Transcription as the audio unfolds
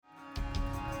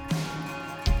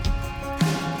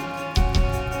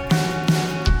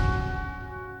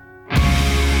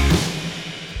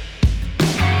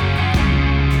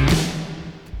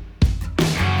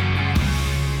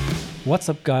What's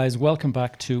up, guys? Welcome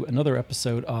back to another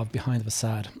episode of Behind the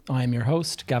Facade. I am your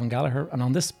host, Gavin Gallagher, and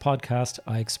on this podcast,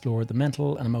 I explore the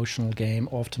mental and emotional game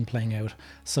often playing out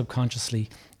subconsciously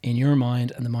in your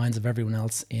mind and the minds of everyone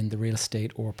else in the real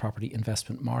estate or property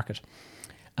investment market.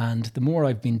 And the more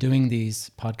I've been doing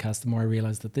these podcasts, the more I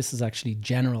realize that this is actually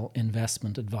general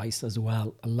investment advice as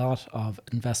well. A lot of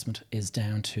investment is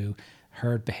down to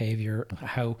herd behavior,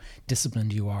 how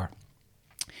disciplined you are.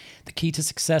 The key to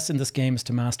success in this game is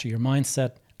to master your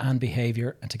mindset and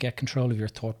behavior and to get control of your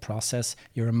thought process,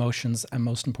 your emotions, and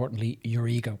most importantly, your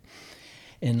ego.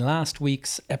 In last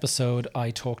week's episode,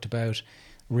 I talked about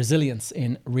resilience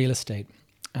in real estate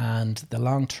and the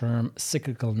long-term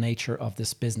cyclical nature of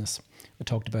this business. I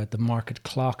talked about the market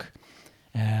clock,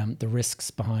 the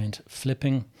risks behind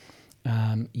flipping,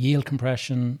 yield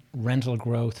compression, rental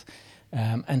growth.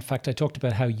 In fact, I talked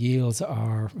about how yields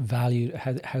are valued,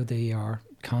 how they are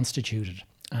constituted.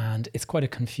 And it's quite a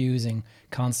confusing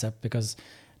concept because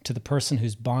to the person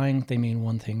who's buying, they mean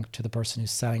one thing. To the person who's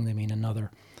selling, they mean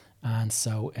another. And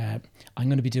so I'm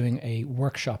going to be doing a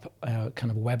workshop,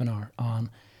 kind of a webinar on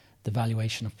the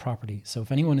valuation of property. So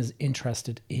if anyone is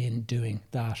interested in doing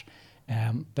that,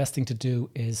 best thing to do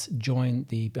is join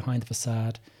the Behind the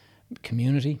Facade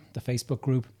community, the Facebook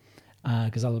group,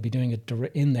 because I'll be doing it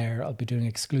in there. I'll be doing it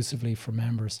exclusively for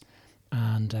members.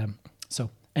 And so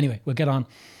anyway, we'll get on.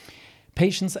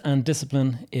 Patience and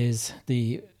discipline is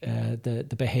the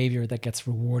behavior that gets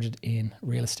rewarded in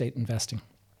real estate investing.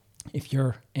 If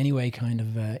you're anyway kind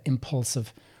of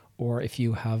impulsive, or if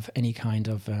you have any kind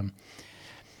of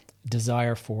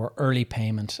desire for early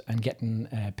payment and getting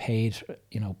paid,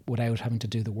 without having to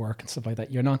do the work and stuff like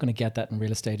that, you're not going to get that in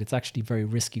real estate. It's actually very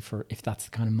risky if that's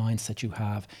the kind of mindset you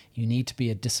have. You need to be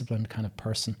a disciplined kind of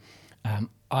person.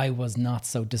 I was not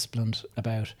so disciplined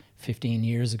about 15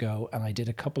 years ago, and I did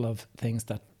a couple of things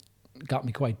that got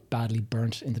me quite badly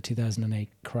burnt in the 2008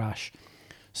 crash.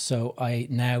 So I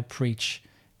now preach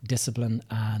discipline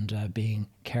and being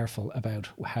careful about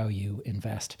how you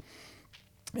invest.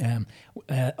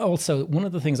 Also, one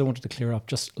of the things I wanted to clear up,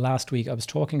 just last week, I was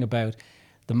talking about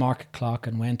the market clock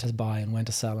and when to buy and when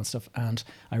to sell and stuff. And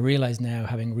I realize now,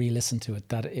 having re-listened to it,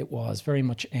 that it was very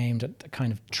much aimed at the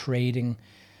kind of trading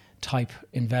type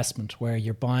investment where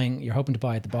you're hoping to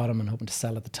buy at the bottom and hoping to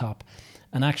sell at the top.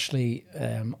 And actually,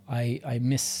 I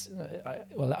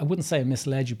wouldn't say I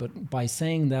misled you, but by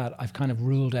saying that, I've kind of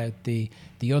ruled out the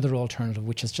other alternative,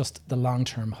 which is just the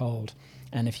long-term hold.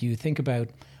 And if you think about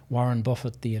Warren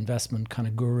Buffett, the investment kind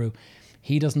of guru,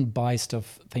 he doesn't buy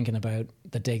stuff thinking about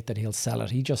the date that he'll sell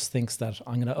it. He just thinks that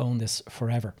I'm going to own this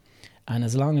forever. And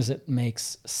as long as it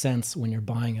makes sense when you're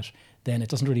buying it, then it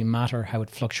doesn't really matter how it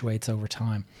fluctuates over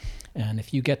time. And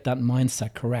if you get that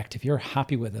mindset correct, if you're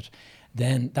happy with it,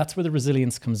 then that's where the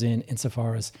resilience comes in,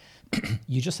 insofar as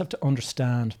you just have to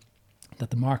understand that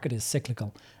the market is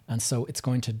cyclical. And so it's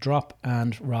going to drop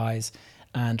and rise.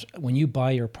 And when you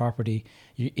buy your property,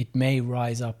 it may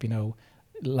rise up,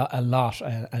 a lot,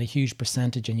 a huge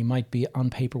percentage, and you might be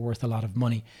on paper worth a lot of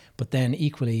money. But then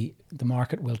equally, the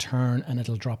market will turn and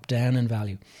it'll drop down in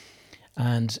value.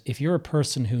 And if you're a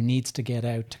person who needs to get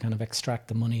out to kind of extract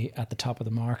the money at the top of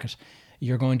the market,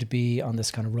 you're going to be on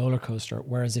this kind of roller coaster.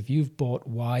 Whereas if you've bought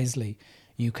wisely,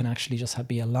 you can actually just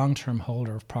be a long-term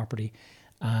holder of property.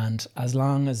 And as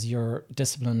long as you're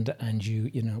disciplined and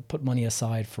you put money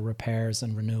aside for repairs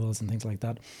and renewals and things like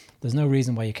that, there's no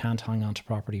reason why you can't hang on to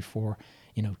property for,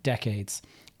 decades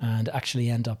and actually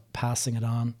end up passing it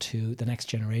on to the next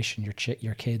generation,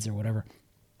 your kids or whatever.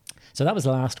 So that was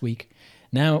last week.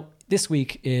 Now, this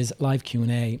week is live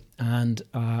Q&A, and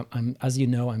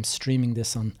I'm streaming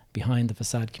this on Behind the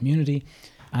Facade community,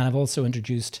 and I've also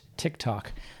introduced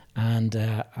TikTok. And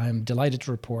I'm delighted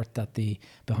to report that the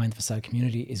Behind the Facade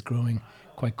community is growing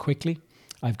quite quickly.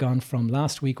 I've gone from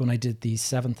last week when I did the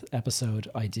 7th episode,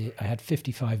 I had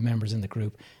 55 members in the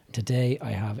group. Today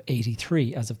I have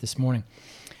 83 as of this morning.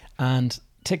 And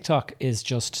TikTok is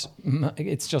just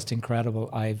incredible.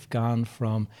 I've gone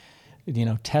from,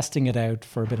 testing it out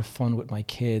for a bit of fun with my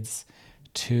kids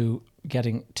to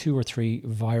getting 2 or 3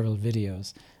 viral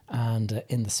videos. And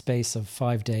in the space of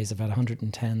 5 days, I've had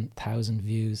 110,000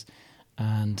 views,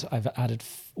 and I've added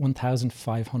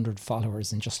 1,500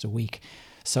 followers in just a week.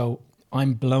 So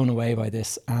I'm blown away by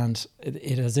this, and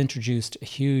it has introduced a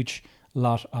huge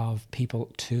lot of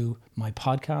people to my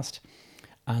podcast.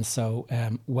 And so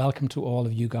welcome to all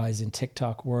of you guys in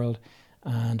TikTok world.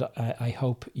 And I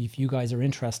hope if you guys are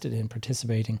interested in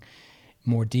participating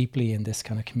more deeply in this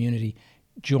kind of community,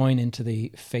 join into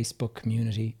the Facebook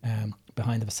community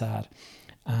Behind the Facade,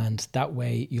 and that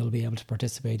way you'll be able to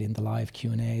participate in the live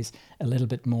Q&As a little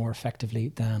bit more effectively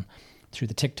than through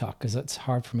the TikTok, because it's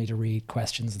hard for me to read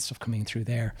questions and stuff coming through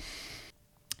there.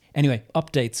 Anyway,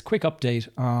 quick update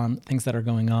on things that are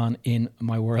going on in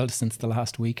my world since the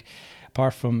last week.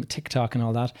 Apart from TikTok and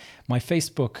all that, my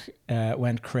Facebook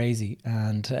went crazy.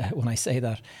 And when I say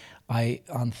that, it's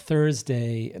on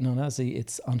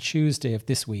Tuesday of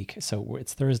this week. So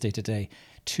it's Thursday today.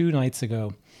 2 nights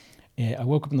ago, I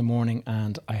woke up in the morning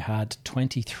and I had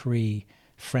 23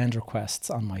 friend requests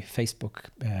on my Facebook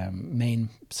main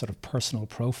sort of personal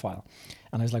profile.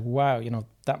 And I was like, wow,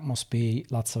 that must be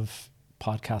lots of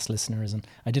podcast listeners. And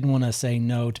I didn't want to say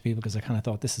no to people because I kind of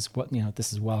thought this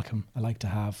is welcome. I like to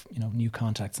have, new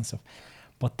contacts and stuff.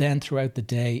 But then throughout the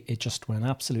day, it just went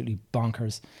absolutely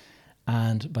bonkers.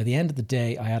 And by the end of the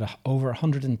day, I had over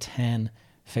 110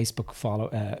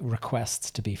 Facebook requests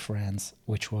to be friends,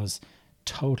 which was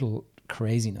total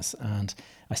craziness. And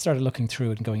I started looking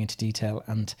through it and going into detail,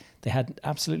 and they had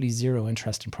absolutely zero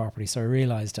interest in property. So I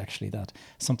realized actually that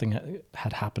something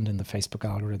had happened in the Facebook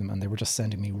algorithm, and they were just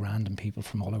sending me random people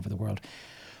from all over the world.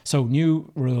 So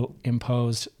new rule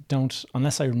imposed: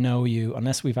 unless I know you,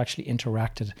 unless we've actually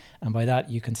interacted, and by that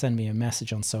you can send me a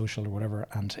message on social or whatever,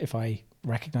 and if I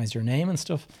recognize your name and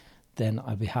stuff, then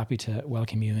I'll be happy to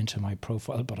welcome you into my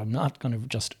profile. But I'm not going to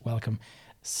just welcome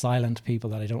silent people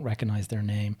that I don't recognize their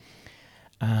name.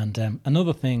 And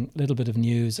another thing, little bit of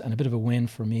news and a bit of a win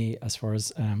for me as far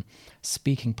as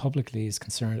speaking publicly is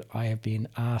concerned. I have been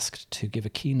asked to give a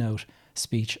keynote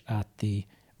speech at the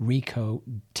Rico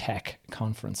Tech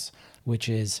conference, which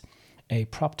is a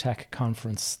prop tech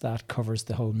conference that covers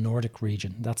the whole Nordic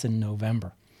region. That's in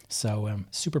November. So I'm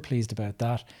super pleased about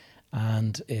that.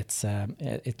 And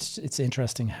it's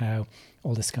interesting how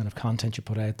all this kind of content you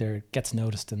put out there gets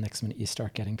noticed, and next minute you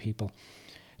start getting people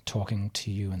talking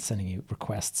to you and sending you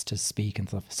requests to speak and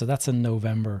stuff. So that's in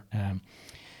November.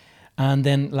 And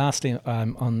then lastly,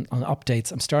 on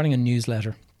updates, I'm starting a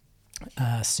newsletter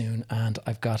soon, and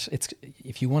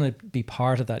if you want to be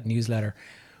part of that newsletter,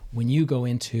 when you go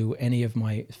into any of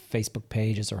my Facebook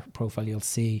pages or profile, you'll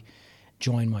see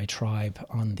join my tribe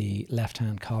on the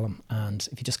left-hand column. And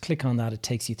if you just click on that, it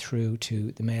takes you through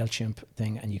to the MailChimp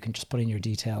thing, and you can just put in your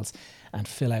details and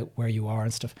fill out where you are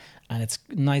and stuff. And it's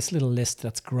a nice little list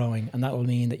that's growing, and that will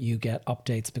mean that you get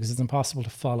updates, because it's impossible to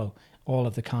follow all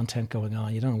of the content going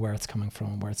on. You don't know where it's coming from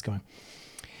and where it's going.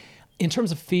 In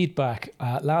terms of feedback,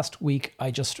 last week,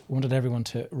 I just wanted everyone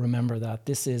to remember that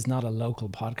this is not a local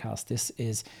podcast. This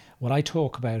is what I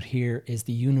talk about here is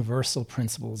the universal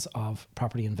principles of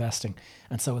property investing.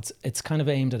 And so it's kind of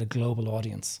aimed at a global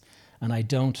audience. And I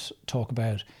don't talk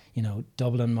about,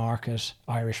 Dublin market,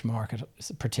 Irish market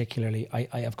particularly.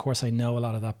 I of course, I know a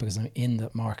lot of that because I'm in the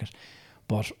market,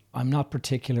 but I'm not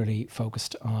particularly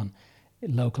focused on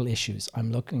local issues.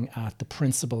 I'm looking at the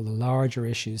principle, the larger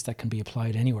issues that can be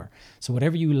applied anywhere. So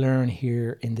whatever you learn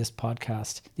here in this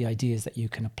podcast, the idea is that you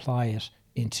can apply it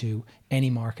into any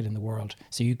market in the world.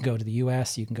 So you can go to the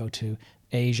US, you can go to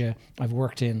Asia. I've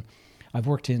worked in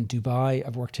Dubai,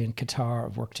 I've worked in Qatar,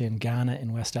 I've worked in Ghana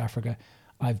in West Africa.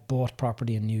 I've bought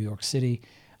property in New York City.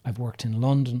 I've worked in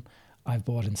London. I've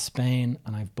bought in Spain,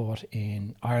 and I've bought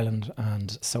in Ireland.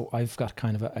 And so I've got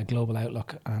kind of a global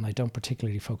outlook, and I don't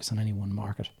particularly focus on any one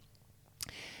market.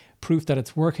 Proof that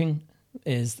it's working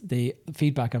is the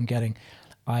feedback I'm getting.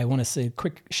 I want to say a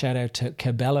quick shout out to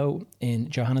Cabello in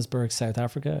Johannesburg, South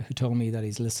Africa, who told me that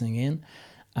he's listening in,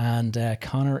 and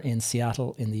Connor in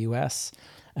Seattle in the US,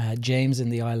 James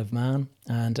in the Isle of Man,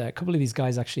 and a couple of these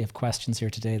guys actually have questions here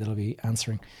today that I'll be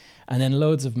answering. And then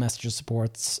loads of messenger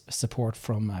support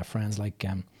from friends like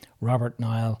Robert,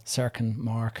 Niall, Serkin,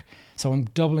 Mark. So I'm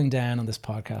doubling down on this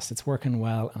podcast. It's working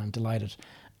well, and I'm delighted.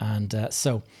 And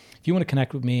so if you want to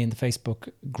connect with me in the Facebook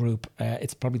group,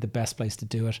 it's probably the best place to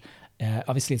do it.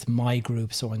 Obviously, it's my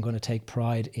group, so I'm going to take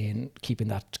pride in keeping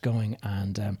that going.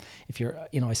 And if you're,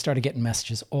 I started getting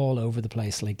messages all over the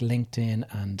place, like LinkedIn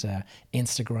and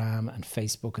Instagram and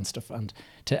Facebook and stuff. And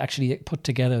to actually put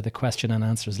together the question and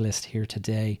answers list here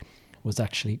today was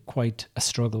actually quite a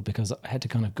struggle, because I had to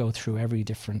kind of go through every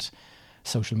different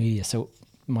social media. So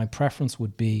my preference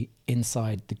would be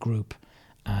inside the group,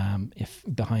 if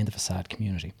behind the facade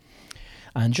community.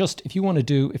 And just if you want to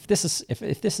do, if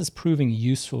this is proving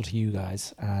useful to you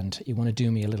guys, and you want to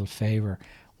do me a little favor,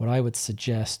 what I would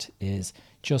suggest is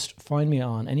just find me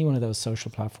on any one of those social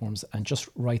platforms and just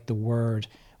write the word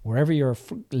wherever you're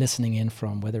listening in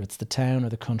from, whether it's the town or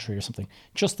the country or something,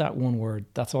 just that one word.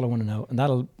 That's all I want to know. And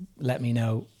that'll let me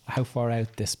know how far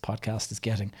out this podcast is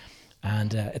getting.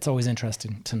 And it's always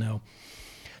interesting to know.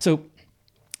 So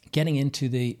getting into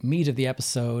the meat of the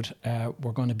episode,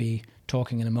 we're going to be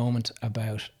talking in a moment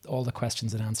about all the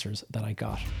questions and answers that I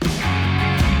got.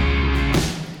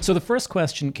 So the first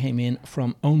question came in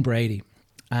from Owen Brady,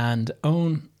 and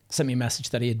Owen sent me a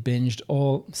message that he had binged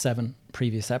all 7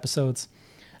 previous episodes,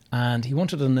 and he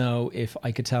wanted to know if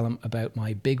I could tell him about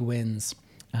my big wins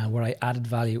where I added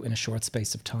value in a short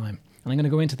space of time. And I'm going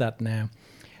to go into that now.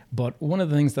 But one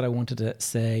of the things that I wanted to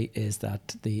say is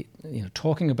that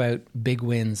talking about big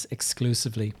wins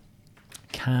exclusively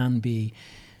can be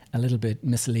a little bit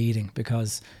misleading,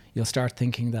 because you'll start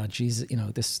thinking that, Jesus,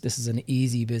 this is an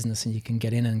easy business and you can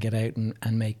get in and get out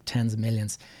and make tens of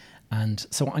millions. And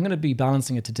so I'm going to be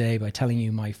balancing it today by telling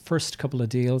you my first couple of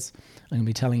deals. I'm going to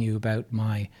be telling you about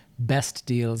my best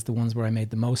deals, the ones where I made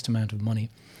the most amount of money.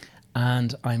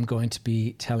 And I'm going to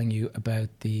be telling you about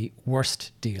the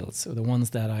worst deals, so the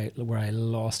ones where I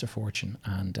lost a fortune.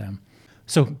 And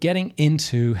so getting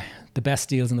into the best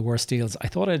deals and the worst deals, I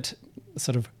thought I'd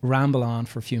sort of ramble on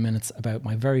for a few minutes about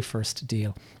my very first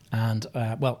deal. And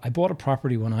I bought a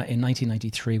property in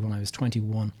 1993 when I was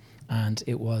 21. And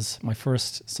it was my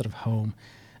first sort of home,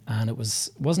 and it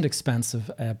wasn't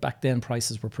expensive. Back then,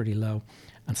 prices were pretty low,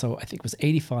 and so I think it was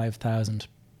 85,000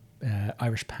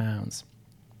 Irish pounds.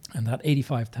 And that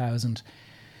 85,000,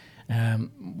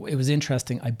 it was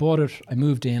interesting. I bought it. I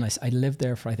moved in. I lived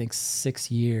there for I think 6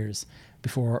 years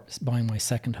before buying my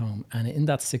second home. And in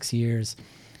that 6 years,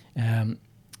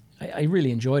 I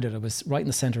really enjoyed it. I was right in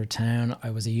the centre of town.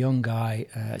 I was a young guy,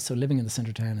 so living in the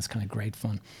centre of town is kind of great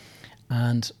fun.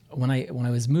 And when I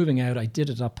was moving out, I did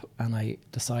it up and I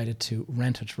decided to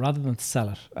rent it rather than sell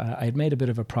it. I had made a bit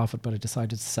of a profit, but I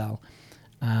decided to sell.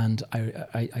 And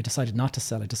I decided not to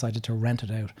sell. I decided to rent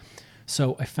it out.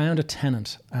 So I found a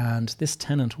tenant, and this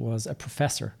tenant was a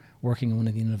professor working in one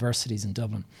of the universities in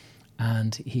Dublin.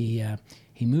 And he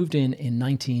moved in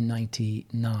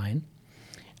 1999,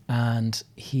 and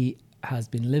he has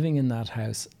been living in that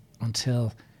house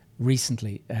until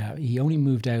recently. He only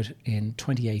moved out in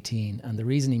 2018, and the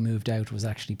reason he moved out was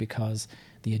actually because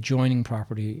the adjoining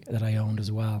property that I owned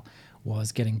as well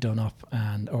was getting done up,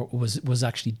 or was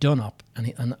actually done up,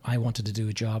 and I wanted to do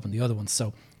a job on the other one,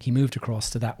 so he moved across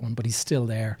to that one, but he's still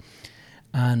there.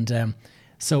 And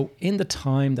so in the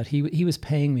time that he was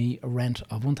paying me a rent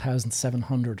of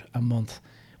 1,700 a month,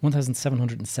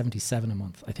 1,777 a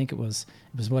month. I think it was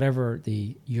whatever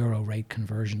the euro rate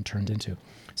conversion turned into.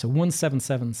 So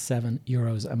 1,777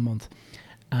 euros a month.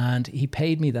 And he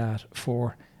paid me that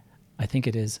for, I think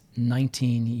it is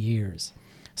 19 years.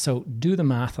 So do the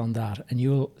math on that and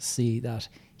you'll see that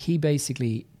he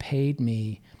basically paid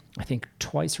me, I think,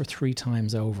 twice or 3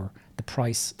 times over the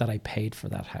price that I paid for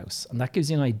that house. And that gives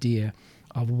you an idea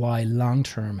of why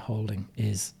long-term holding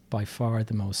is by far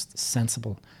the most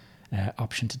sensible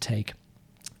option to take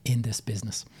in this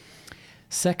business.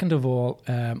 Second of all,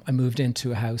 I moved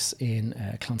into a house in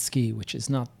Clonskee, which is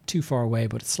not too far away,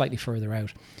 but it's slightly further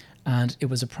out. And it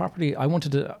was a property I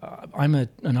wanted to, I'm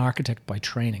an architect by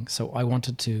training, so I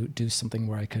wanted to do something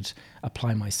where I could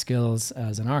apply my skills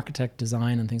as an architect,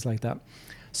 design and things like that.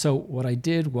 So what I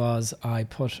did was I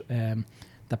put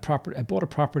I bought a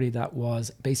property that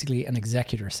was basically an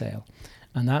executor sale.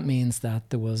 And that means that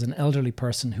there was an elderly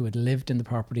person who had lived in the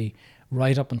property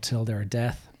right up until their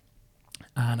death.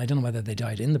 And I don't know whether they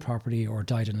died in the property or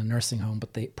died in a nursing home,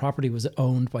 but the property was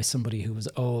owned by somebody who was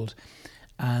old.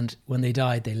 And when they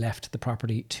died, they left the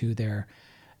property to their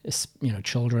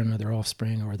children or their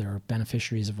offspring or their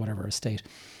beneficiaries of whatever estate.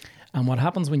 And what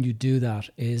happens when you do that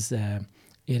is a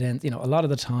lot of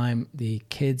the time the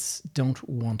kids don't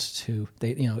want to,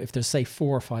 if there's say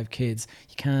 4 or 5 kids,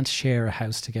 you can't share a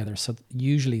house together. So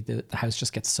usually the house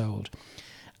just gets sold.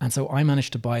 And so I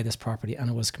managed to buy this property and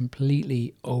it was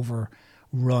completely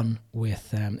overrun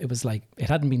with, it was like, it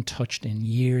hadn't been touched in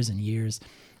years and years.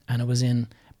 And it was in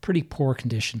pretty poor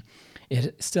condition.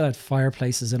 It still had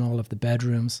fireplaces in all of the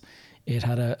bedrooms. It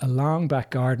had a long back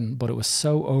garden, but it was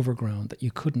so overgrown that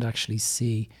you couldn't actually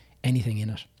see anything in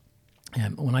it.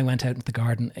 When I went out into the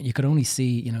garden, you could only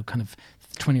see, kind of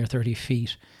 20 or 30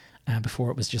 feet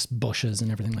before it was just bushes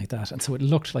and everything like that. And so it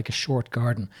looked like a short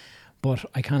garden. But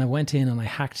I kind of went in and I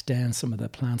hacked down some of the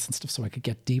plants and stuff so I could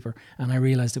get deeper. And I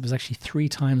realized it was actually 3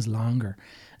 times longer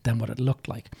than what it looked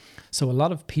like. So a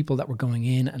lot of people that were going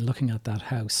in and looking at that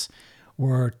house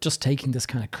were just taking this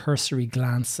kind of cursory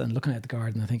glance and looking at the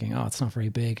garden and thinking, oh, it's not very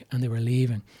big. And they were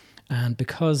leaving. And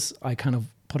because I kind of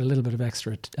put a little bit of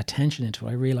extra attention into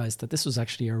it, I realized that this was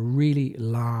actually a really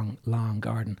long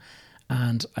garden.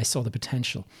 And I saw the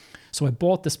potential. So I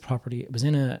bought this property. It was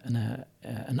in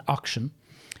an auction.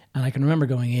 And I can remember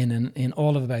going in, and in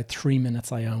all of about 3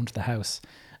 minutes, I owned the house.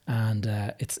 And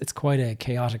it's quite a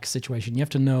chaotic situation. You have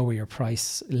to know where your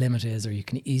price limit is, or you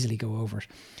can easily go over it.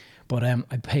 But I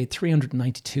paid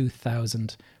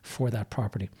 $392,000 for that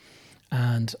property.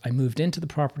 And I moved into the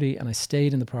property and I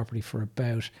stayed in the property for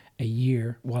about a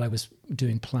year while I was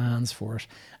doing plans for it.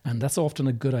 And that's often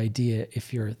a good idea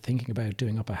if you're thinking about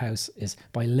doing up a house, is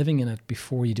by living in it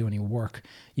before you do any work,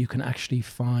 you can actually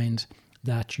find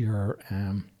that you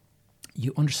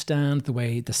understand the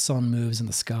way the sun moves in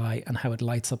the sky and how it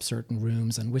lights up certain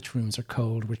rooms, and which rooms are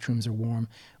cold, which rooms are warm,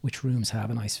 which rooms have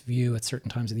a nice view at certain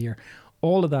times of the year.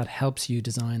 All of that helps you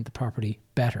design the property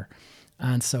better.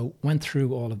 And so went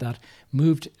through all of that,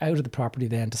 moved out of the property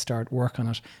then to start work on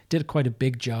it, did quite a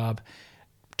big job,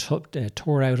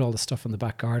 tore out all the stuff in the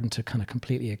back garden to kind of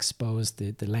completely expose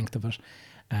the length of it.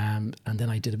 And then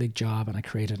I did a big job and I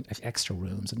created extra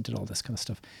rooms and did all this kind of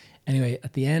stuff. Anyway,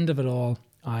 at the end of it all,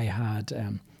 I had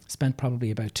spent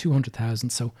probably about 200,000.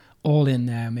 So all in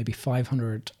now, maybe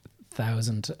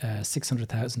 500,000,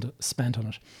 600,000 spent on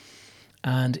it.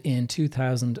 And in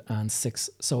 2006,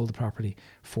 sold the property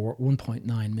for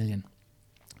 1.9 million.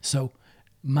 So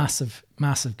massive,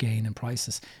 massive gain in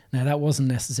prices. Now, that wasn't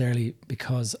necessarily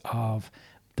because of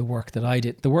the work that I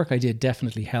did. The work I did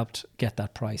definitely helped get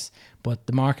that price, but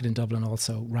the market in Dublin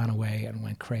also ran away and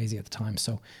went crazy at the time.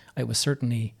 So I was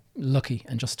certainly lucky,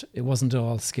 and just, it wasn't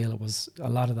all skill. It was, a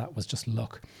lot of that was just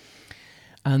luck.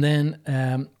 And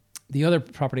then the other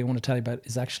property I want to tell you about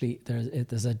is actually,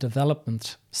 there's a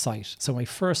development site. So my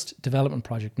first development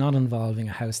project, not involving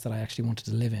a house that I actually wanted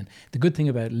to live in. The good thing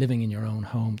about living in your own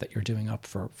home that you're doing up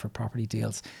for property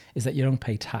deals is that you don't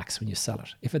pay tax when you sell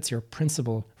it. If it's your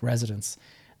principal residence,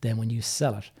 then when you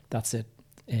sell it, that's it.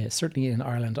 Certainly in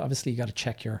Ireland, obviously you got to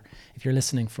check if you're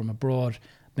listening from abroad,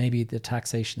 maybe the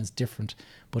taxation is different.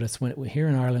 But it's here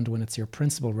in Ireland, when it's your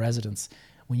principal residence,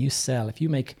 when you sell, if you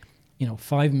make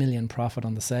 5 million profit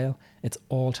on the sale, it's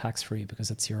all tax-free because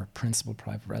it's your principal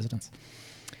private residence.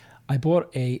 I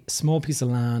bought a small piece of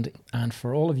land, and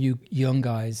for all of you young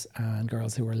guys and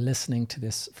girls who are listening to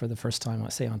this for the first time, I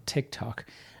say on TikTok,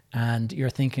 and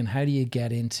you're thinking, how do you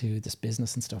get into this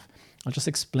business and stuff? I'll just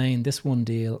explain this one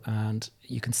deal, and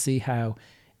you can see how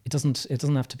it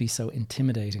doesn't have to be so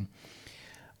intimidating.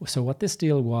 So what this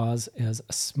deal was is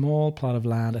a small plot of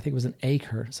land. I think it was an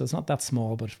acre, so it's not that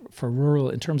small, but for rural,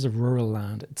 in terms of rural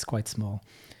land, it's quite small.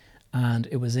 And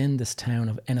it was in this town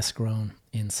of Enniscrone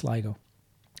in Sligo.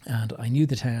 And I knew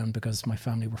the town because my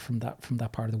family were from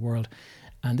that part of the world.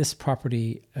 And this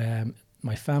property,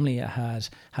 my family had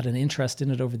an interest in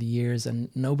it over the years,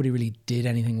 and nobody really did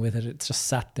anything with it. It just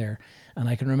sat there. And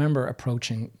I can remember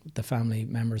approaching the family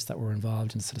members that were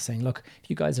involved and sort of saying, look, if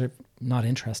you guys are not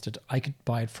interested, I could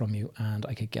buy it from you and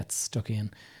I could get stuck in.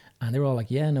 And they were all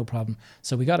like, yeah, no problem.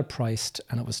 So we got it priced,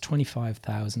 and it was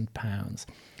 £25,000.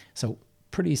 So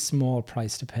pretty small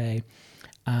price to pay.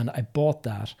 And I bought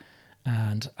that,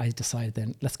 and I decided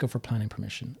then, let's go for planning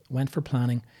permission. Went for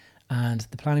planning, and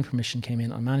the planning permission came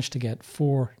in. I managed to get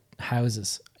 4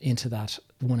 houses into that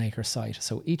 1 acre site.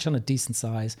 So each on a decent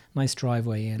size, nice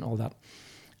driveway in, all that.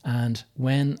 And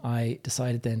when I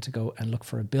decided then to go and look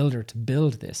for a builder to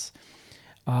build this,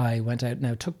 I went out.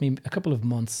 Now, it took me a couple of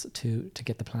months to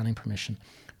get the planning permission.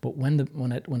 But when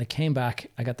it came back,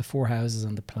 I got the 4 houses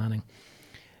and the planning.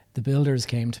 The builders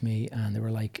came to me and they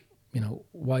were like,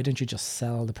 why don't you just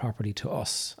sell the property to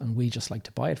us and we just like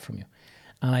to buy it from you?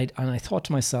 And I thought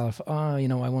to myself, I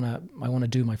want to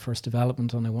do my first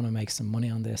development and I want to make some money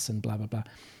on this and blah blah blah.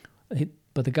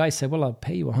 But the guy said, well, I'll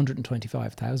pay you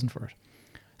 125,000 for it.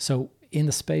 So in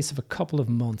the space of a couple of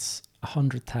months,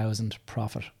 100,000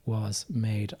 profit was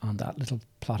made on that little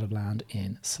plot of land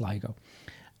in Sligo.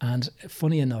 And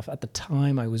funny enough, at the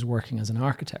time I was working as an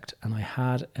architect, and I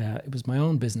had it was my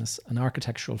own business, an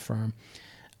architectural firm,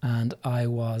 and I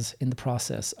was in the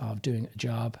process of doing a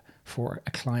job for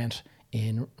a client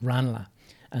in Ranelagh.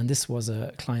 And this was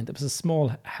a client that was a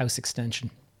small house extension.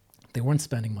 They weren't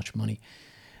spending much money,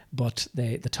 but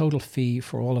the total fee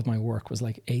for all of my work was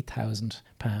like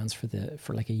 £8,000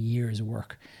 for like a year's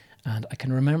work. And I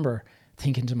can remember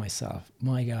thinking to myself,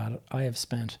 my God, I have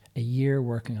spent a year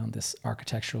working on this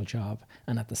architectural job,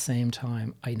 and at the same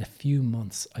time, in a few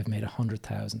months, I've made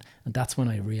 100,000. And that's when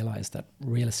I realized that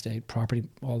real estate, property,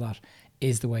 all that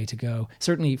is the way to go.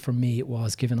 Certainly for me, it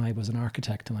was, given I was an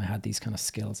architect and I had these kind of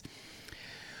skills.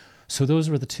 So those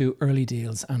were the 2 early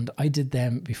deals, and I did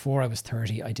them before I was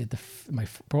 30. I did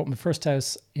bought my first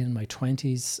house in my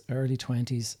 20s, early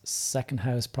 20s. Second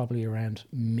house probably around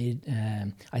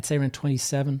I'd say around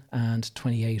 27, and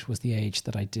 28 was the age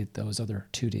that I did those other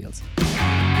 2 deals.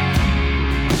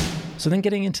 So then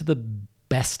getting into the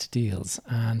best deals,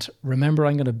 and remember,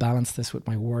 I'm going to balance this with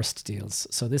my worst deals.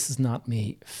 So this is not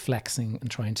me flexing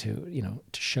and trying to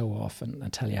to show off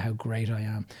and tell you how great I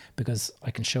am, because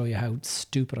I can show you how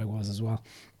stupid I was as well.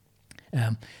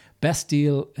 Best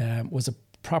deal was a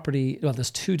property. Well,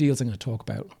 there's two deals I'm going to talk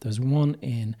about. There's one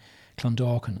in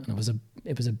Clondalkin, and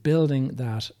it was a building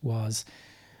that was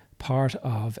part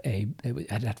of it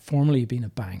had formerly been a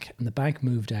bank, and the bank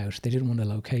moved out. They didn't want a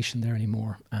location there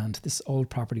anymore, and this old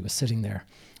property was sitting there.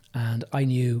 And I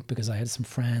knew, because I had some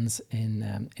friends in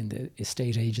the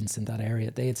estate agents in that area.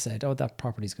 They had said, "Oh, that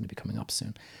property is going to be coming up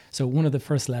soon." So one of the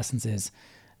first lessons is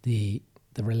the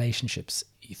relationships.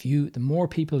 The more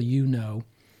people you know,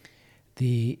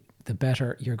 the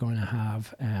better you're going to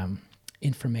have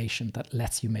information that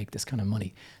lets you make this kind of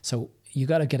money. So you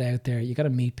got to get out there, you got to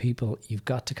meet people, you've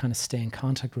got to kind of stay in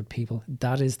contact with people.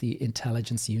 That is the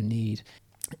intelligence you need.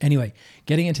 Anyway,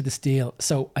 getting into this deal.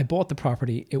 So I bought the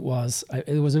property. It was a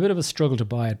bit of a struggle to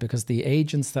buy it, because the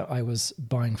agents that I was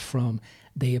buying from,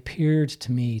 they appeared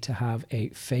to me to have a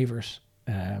favorite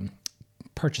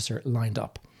purchaser lined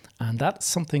up. And that's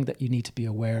something that you need to be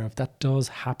aware of. That does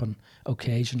happen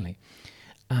occasionally.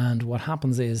 And what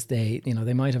happens is they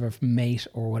might have a mate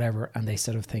or whatever, and they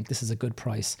sort of think, this is a good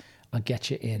price, I'll get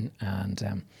you in.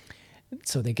 And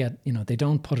so they get, they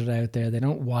don't put it out there, they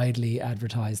don't widely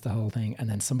advertise the whole thing, and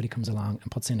then somebody comes along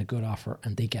and puts in a good offer,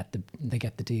 and they get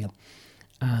the deal.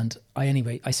 And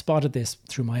I spotted this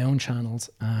through my own channels,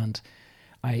 and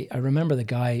I remember the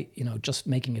guy, just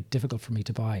making it difficult for me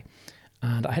to buy.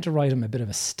 And I had to write him a bit of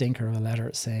a stinker of a letter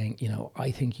saying,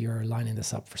 I think you're lining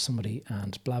this up for somebody,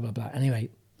 and blah, blah, blah. Anyway,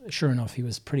 sure enough, he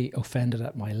was pretty offended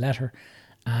at my letter,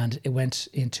 and it went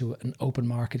into an open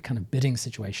market kind of bidding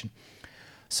situation.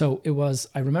 So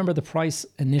I remember the price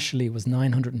initially was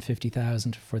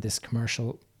 950,000 for this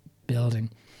commercial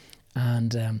building,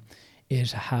 and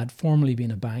it had formerly been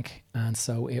a bank, and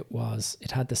so it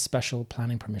had the special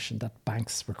planning permission that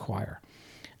banks require.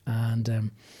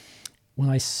 And when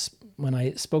I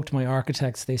spoke to my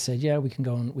architects, they said, yeah, we can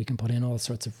go and we can put in all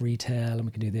sorts of retail, and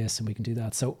we can do this and we can do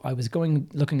that. So I was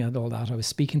looking at all that. I was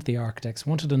speaking to the architects,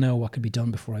 wanted to know what could be done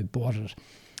before I bought it.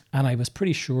 And I was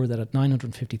pretty sure that at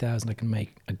 950,000, I can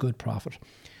make a good profit.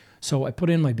 So I put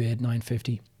in my bid,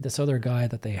 950. This other guy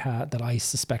that I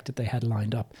suspected they had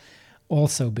lined up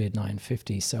also bid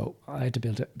 950. So I had to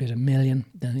bid $1 million.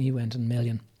 Then he went $1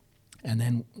 million. And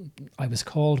then I was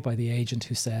called by the agent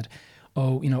who said,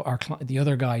 oh, the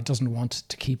other guy doesn't want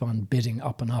to keep on bidding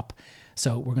up and up,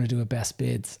 so we're going to do a best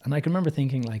bids. And I can remember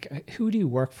thinking, like, who do you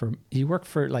work for? Do you work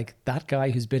for like that guy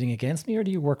who's bidding against me, or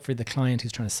do you work for the client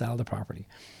who's trying to sell the property?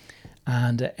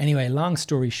 And anyway, long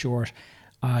story short,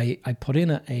 I put in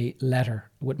a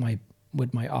letter with my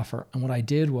offer, and what I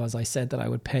did was I said that I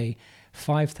would pay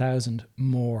 5,000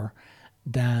 more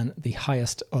than the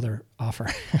highest other offer.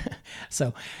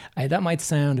 So that might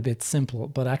sound a bit simple,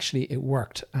 but actually it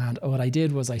worked. And what I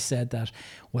did was I said that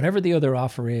whatever the other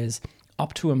offer is,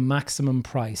 up to a maximum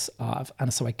price of,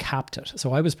 and so I capped it.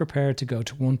 So I was prepared to go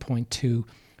to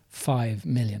 1.25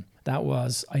 million.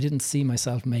 I didn't see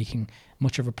myself making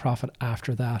much of a profit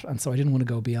after that, and so I didn't want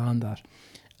to go beyond that.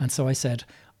 And so I said,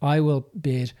 I will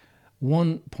bid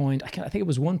I think it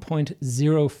was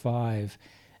 1.05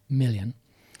 million.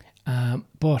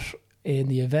 But in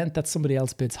the event that somebody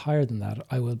else bids higher than that,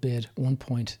 I will bid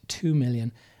 1.2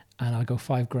 million, and I'll go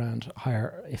 $5,000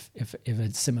 higher if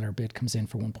a similar bid comes in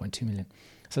for 1.2 million.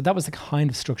 So that was the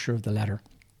kind of structure of the letter.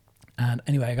 And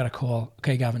anyway, I got a call.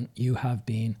 Okay, Gavin, you have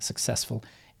been successful.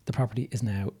 The property is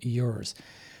now yours.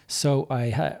 So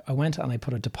I went and I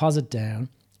put a deposit down.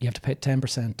 You have to pay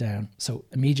 10% down. So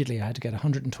immediately I had to get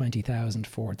 120,000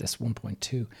 for this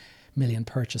 1.2 million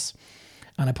purchase.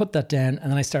 And I put that down, and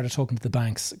then I started talking to the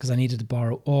banks because I needed to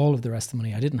borrow all of the rest of the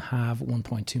money. I didn't have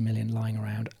 1.2 million lying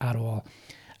around at all.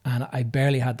 And I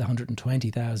barely had the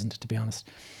 120,000, to be honest.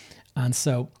 And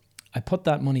so I put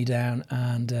that money down,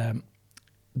 and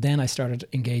then I started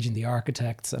engaging the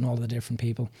architects and all the different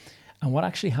people. And what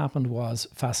actually happened was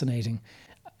fascinating.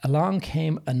 Along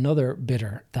came another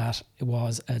bidder that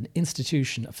was an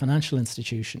institution, a financial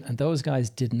institution, and those guys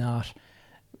did not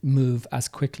move as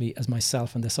quickly as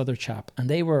myself and this other chap, and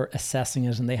they were assessing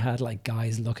it, and they had like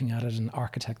guys looking at it and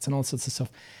architects and all sorts of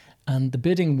stuff. And the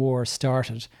bidding war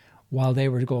started while they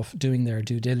were doing their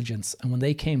due diligence, and when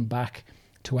they came back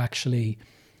to actually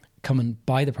come and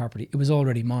buy the property, it was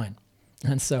already mine.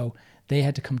 And so they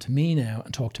had to come to me now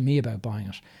and talk to me about buying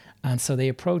it. And so they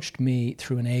approached me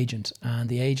through an agent, and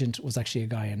the agent was actually a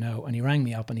guy I know, and he rang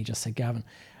me up and he just said, Gavin,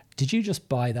 did you just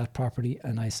buy that property?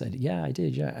 And I said, yeah, I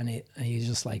did, yeah. And he's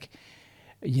just like,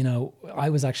 I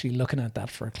was actually looking at that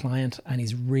for a client, and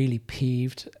he's really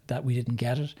peeved that we didn't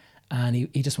get it, and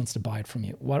he just wants to buy it from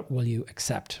you. What will you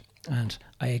accept? And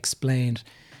I explained,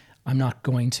 I'm not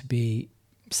going to be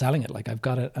selling it. Like I've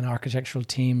got an architectural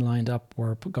team lined up.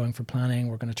 We're going for planning.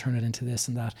 We're going to turn it into this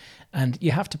and that. And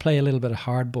you have to play a little bit of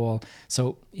hardball.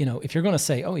 So, you know, if you're going to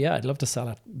say, oh yeah, I'd love to sell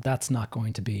it, that's not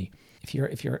going to be. If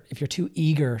you're too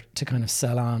eager to kind of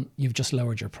sell on, you've just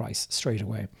lowered your price straight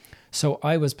away. So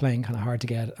I was playing kind of hard to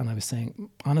get, and I was saying,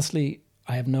 honestly,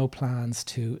 I have no plans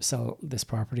to sell this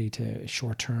property to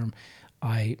short term.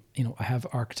 I have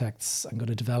architects, I'm going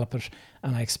to develop it,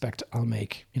 and I expect I'll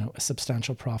make, a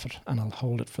substantial profit, and I'll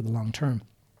hold it for the long term.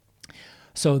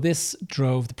 So this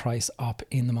drove the price up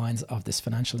in the minds of this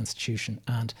financial institution.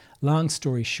 And long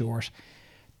story short,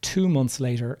 2 months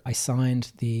later, I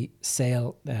signed the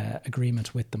sale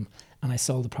agreement with them, and I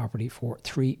sold the property for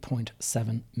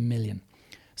 3.7 million.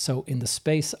 So in the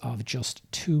space of just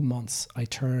 2 months, I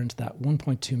turned that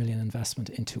 1.2 million investment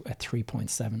into a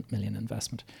 3.7 million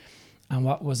investment. And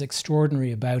what was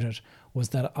extraordinary about it was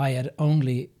that I had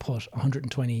only put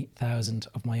 120,000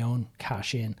 of my own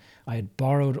cash in. I had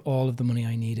borrowed all of the money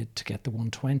I needed to get the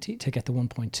 120, to get the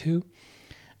 1.2.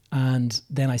 And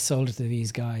then I sold it to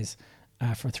these guys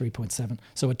for 3.7.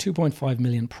 So a 2.5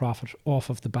 million profit off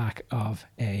of the back of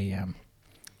a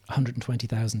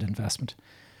 120,000 investment.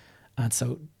 And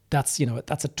so that's a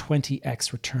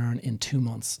 20x return in 2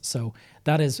 months. So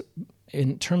that is,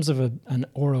 in terms of an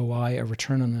ROI, a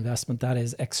return on investment, that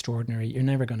is extraordinary. You're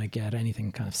never going to get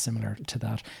anything kind of similar to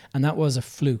that. And that was a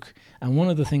fluke. And one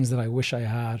of the things that I wish I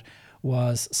had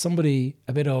was somebody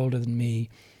a bit older than me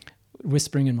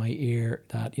whispering in my ear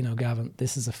that, Gavin,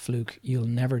 this is a fluke. You'll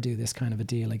never do this kind of a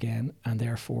deal again, and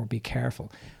therefore be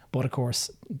careful. But of course,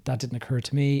 that didn't occur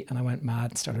to me, and I went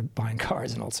mad and started buying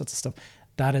cars and all sorts of stuff.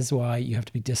 That is why you have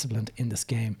to be disciplined in this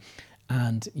game.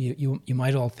 And you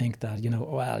might all think that,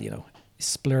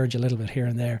 splurge a little bit here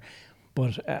and there.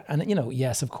 But,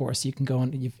 yes, of course, you can go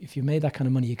and if you made that kind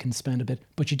of money, you can spend a bit.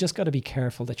 But you just got to be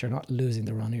careful that you're not losing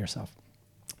the run of yourself.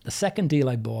 The second deal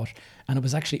I bought, and it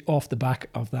was actually off the back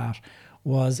of that,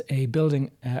 was a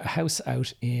house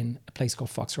out in a place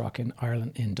called Foxrock in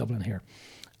Ireland, in Dublin here.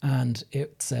 And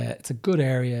it's a good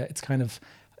area. It's kind of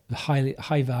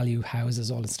high value houses,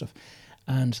 all this stuff.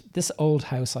 And this old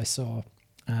house I saw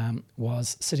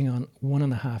was sitting on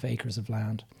 1.5 acres of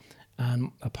land.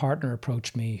 And a partner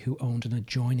approached me who owned an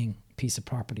adjoining piece of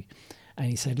property. And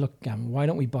he said, look, Gavin, why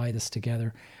don't we buy this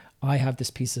together? I have this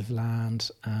piece of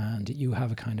land and you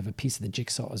have a kind of a piece of the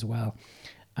jigsaw as well.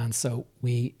 And so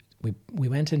we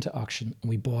went into auction and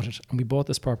we bought it. And we bought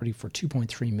this property for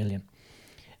 2.3 million.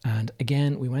 And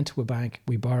again, we went to a bank,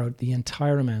 we borrowed the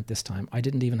entire amount this time. I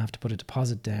didn't even have to put a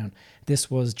deposit down. This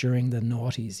was during the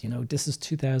noughties, this is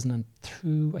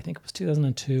 2002, I think it was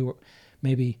 2002 or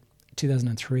maybe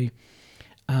 2003.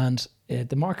 And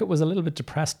the market was a little bit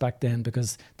depressed back then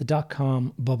because the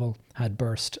dot-com bubble had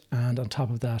burst. And on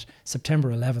top of that, September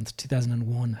 11th,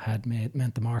 2001 had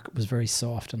meant the market was very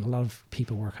soft and a lot of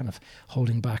people were kind of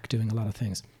holding back, doing a lot of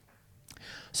things.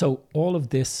 So all of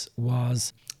this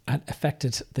had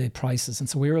affected the prices. And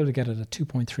so we were able to get it at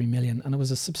 2.3 million. And it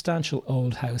was a substantial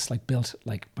old house, built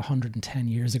 110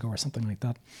 years ago or something like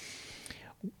that.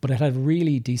 But it had a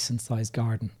really decent sized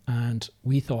garden. And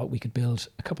we thought we could build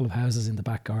a couple of houses in the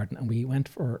back garden. And we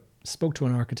spoke to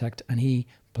an architect and he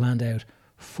planned out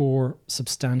 4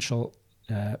 substantial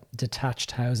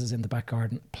detached houses in the back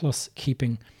garden, plus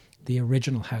keeping the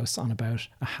original house on about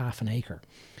a half an acre.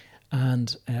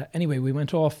 And anyway, we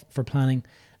went off for planning.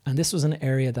 And this was an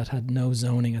area that had no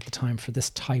zoning at the time for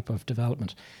this type of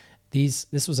development.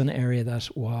 This was an area that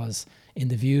was, in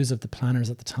the views of the planners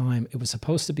at the time, it was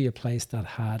supposed to be a place that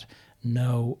had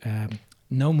no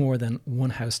more than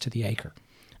one house to the acre.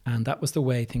 And that was the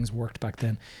way things worked back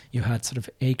then. You had sort of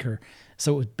acre.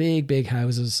 So it was big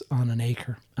houses on an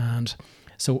acre. And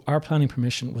so our planning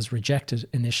permission was rejected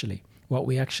initially. What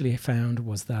we actually found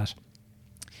was that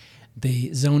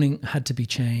the zoning had to be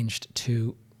changed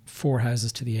to 4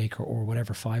 houses to the acre or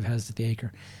whatever, 5 houses to the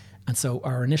acre. And so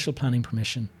our initial planning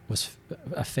permission was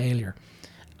a failure.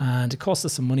 And it cost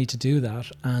us some money to do that.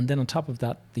 And then on top of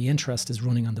that, the interest is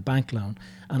running on the bank loan.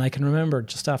 And I can remember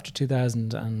just after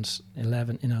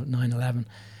 2011, 9/11,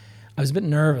 I was a bit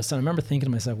nervous. And I remember thinking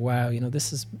to myself, wow,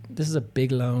 this is a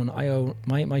big loan. I owe,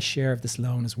 my share of this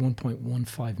loan is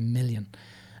 1.15 million.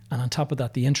 And on top of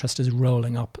that, the interest is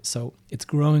rolling up. So it's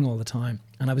growing all the time.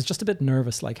 And I was just a bit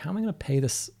nervous, how am I going to pay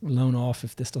this loan off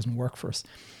if this doesn't work for us?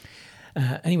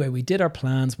 Anyway, we did our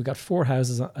plans. We got 4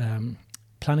 houses,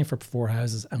 planning for 4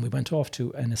 houses. And we went off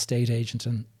to an estate agent.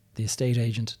 And the estate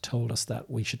agent told us that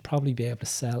we should probably be able to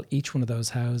sell each one of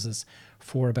those houses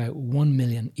for about 1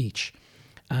 million each.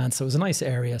 And so it was a nice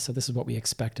area. So this is what we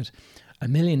expected. 1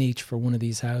 million each for one of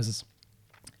these houses.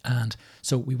 And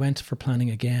so we went for planning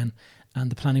again. and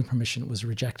the planning permission was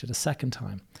rejected a second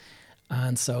time.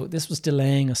 And so this was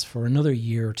delaying us for another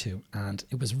year or two. And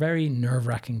it was very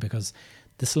nerve-wracking because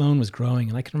this loan was growing.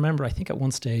 And I can remember, I think at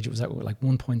one stage it was at like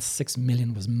 1.6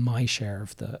 million was my share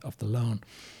of the loan.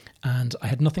 And I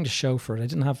had nothing to show for it. I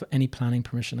didn't have any planning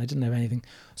permission. I didn't have anything.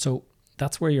 So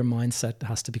that's where your mindset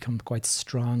has to become quite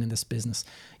strong in this business.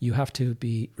 You have to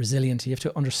be resilient. You have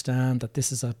to understand that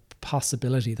this is a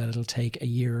possibility, that it'll take a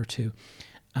year or two.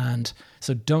 And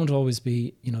so don't always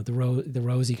be, the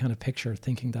rosy kind of picture,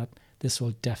 thinking that this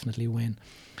will definitely win.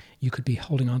 You could be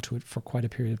holding on to it for quite a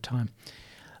period of time.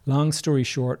 Long story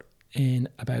short, in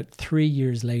about 3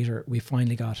 years later, we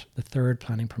finally got the third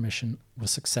planning permission,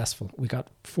 was successful. We got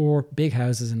 4 big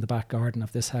houses in the back garden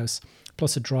of this house,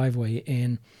 plus a driveway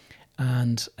in,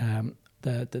 and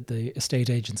the estate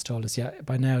agents told us,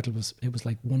 by now it was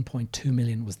like 1.2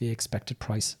 million was the expected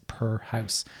price per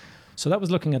house. So that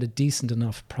was looking at a decent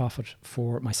enough profit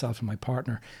for myself and my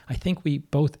partner. I think we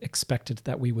both expected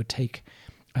that we would take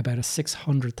about a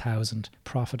 600,000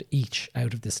 profit each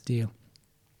out of this deal.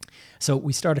 So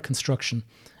we started construction,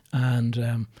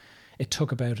 and it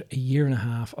took about a year and a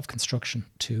half of construction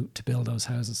to build those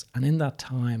houses. And in that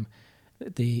time,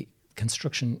 the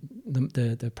construction,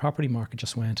 the property market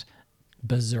just went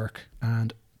berserk,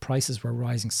 and prices were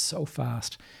rising so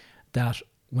fast that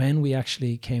when we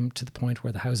actually came to the point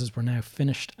where the houses were now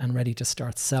finished and ready to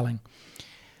start selling,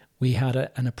 we had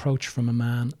an approach from a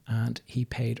man, and he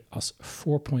paid us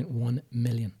 4.1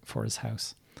 million for his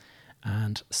house.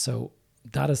 And so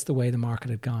that is the way the market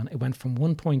had gone. It went from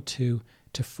 1.2 to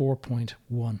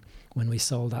 4.1 when we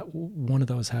sold that one of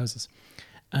those houses.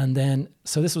 And then,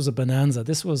 so this was a bonanza.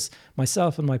 This was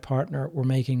myself and my partner were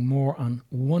making more on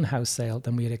one house sale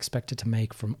than we had expected to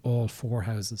make from all 4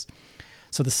 houses.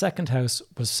 So the second house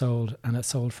was sold, and it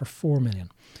sold for 4 million.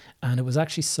 And it was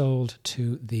actually sold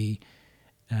to the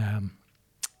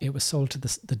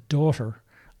daughter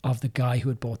of the guy who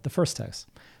had bought the first house.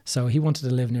 So he wanted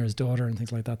to live near his daughter and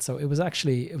things like that. So it was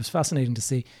fascinating to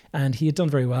see. And he had done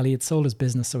very well. He had sold his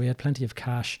business, so he had plenty of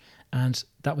cash. And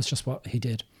that was just what he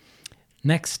did.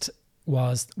 Next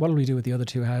was, what will we do with the other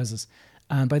 2 houses?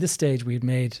 And by this stage, we had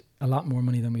made a lot more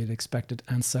money than we had expected.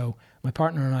 And so my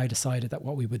partner and I decided that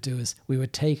what we would do is we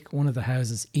would take one of the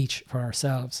houses each for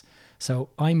ourselves. So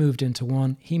I moved into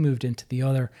one, he moved into the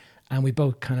other, and we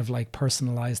both kind of like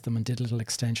personalized them and did little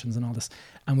extensions and all this.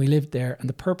 And we lived there. And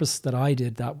the purpose that I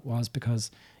did that was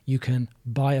because you can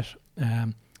buy it,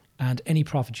 and any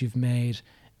profit you've made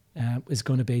is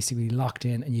going to basically be locked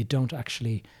in, and you don't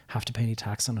actually have to pay any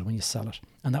tax on it when you sell it.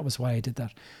 And that was why I did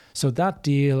that. So that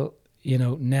deal,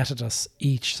 netted us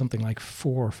each something like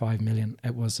 4 or 5 million.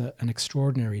 It was an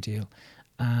extraordinary deal,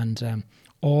 and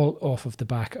all off of the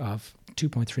back of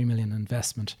 2.3 million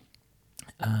investment.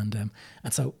 And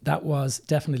so that was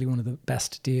definitely one of the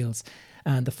best deals.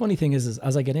 And the funny thing is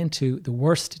as I get into the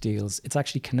worst deals, it's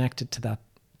actually connected to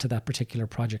that particular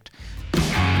project.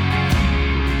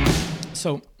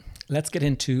 So let's get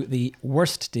into the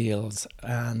worst deals.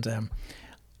 And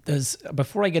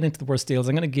before I get into the worst deals,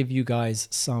 I'm going to give you guys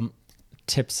some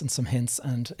tips and some hints.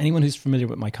 And anyone who's familiar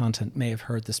with my content may have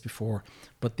heard this before.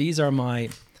 But these are my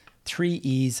 3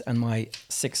 E's and my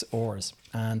 6 R's.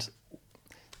 And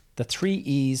the 3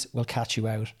 E's will catch you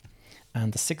out.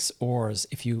 And the 6 R's,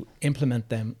 if you implement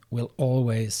them, will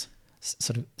always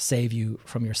sort of save you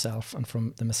from yourself and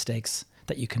from the mistakes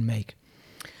that you can make.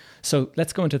 So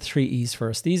let's go into the 3 E's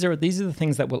first. These are the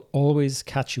things that will always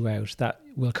catch you out, that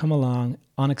will come along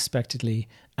unexpectedly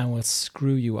and will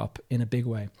screw you up in a big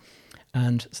way.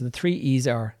 And so the 3 E's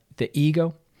are the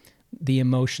ego, the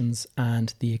emotions,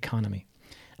 and the economy.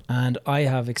 And I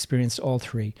have experienced all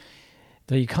 3.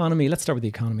 The economy, let's start with the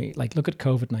economy. Like, look at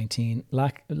COVID-19.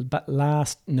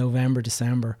 Last November,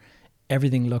 December,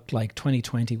 everything looked like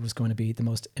 2020 was going to be the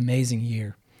most amazing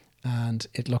year. And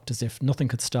it looked as if nothing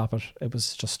could stop it. It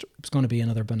was going to be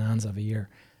another bonanza of a year.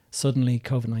 Suddenly,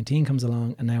 COVID-19 comes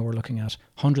along, and now we're looking at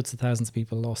hundreds of thousands of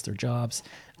people lost their jobs,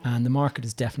 and the market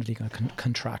is definitely going to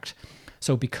contract.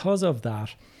 So because of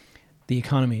that, the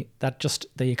economy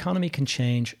can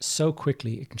change so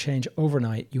quickly. It can change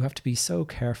overnight. You have to be so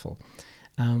careful.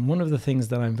 One of the things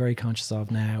that I'm very conscious of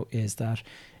now is that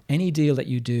any deal that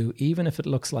you do, even if it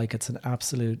looks like it's an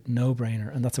absolute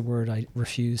no-brainer, and that's a word I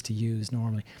refuse to use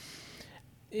normally,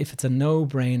 if it's a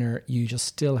no-brainer, you just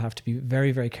still have to be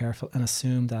very, very careful and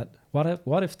assume that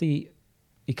what if the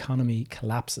economy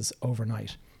collapses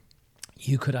overnight?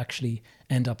 You could actually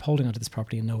end up holding onto this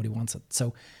property and nobody wants it.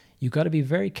 So you've got to be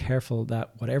very careful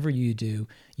that whatever you do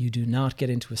not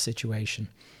get into a situation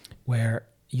where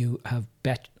you have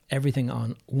bet everything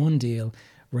on one deal,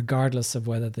 regardless of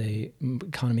whether the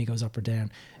economy goes up or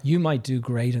down. You might do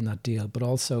great in that deal, but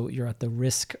also you're at the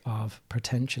risk of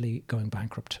potentially going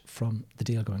bankrupt from the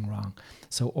deal going wrong.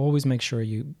 So always make sure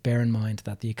you bear in mind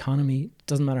that the economy,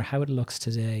 doesn't matter how it looks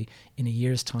today, in a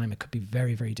year's time, it could be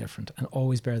very, very different. And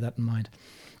always bear that in mind.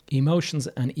 Emotions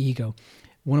and ego.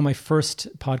 One of my first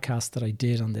podcasts that I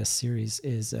did on this series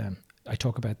is I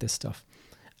talk about this stuff.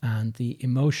 And the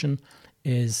emotion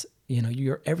is,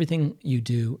 everything you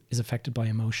do is affected by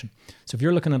emotion. So if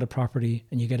you're looking at a property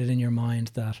and you get it in your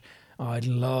mind that, oh, I'd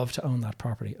love to own that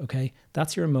property, okay?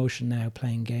 That's your emotion now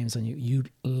playing games on you.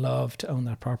 You'd love to own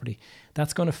that property.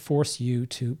 That's going to force you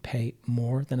to pay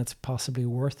more than it's possibly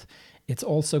worth. It's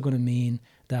also going to mean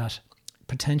that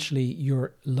potentially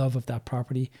your love of that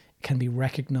property can be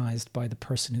recognized by the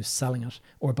person who's selling it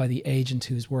or by the agent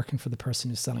who's working for the person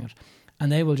who's selling it.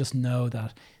 And they will just know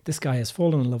that this guy has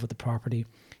fallen in love with the property.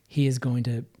 He is going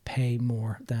to pay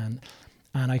more than.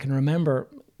 And I can remember,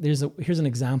 here's an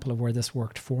example of where this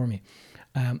worked for me.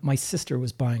 My sister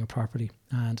was buying a property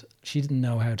and she didn't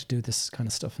know how to do this kind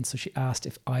of stuff. And so she asked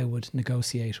if I would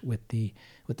negotiate with the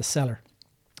seller.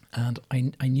 And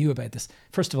I knew about this.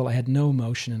 First of all, I had no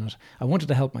emotion in it. I wanted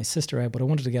to help my sister out, but I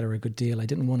wanted to get her a good deal. I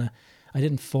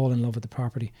didn't fall in love with the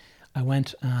property. I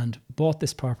went and bought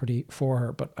this property for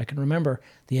her, but I can remember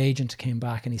the agent came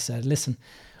back and he said, listen,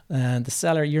 the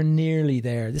seller, you're nearly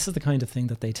there. This is the kind of thing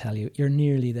that they tell you. You're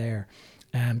nearly there.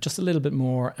 Just a little bit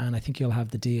more and I think you'll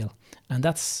have the deal. And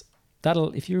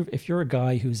that'll if you're a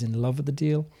guy who's in love with the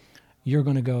deal, you're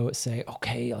going to go say,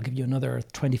 okay, I'll give you another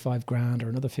 25 grand or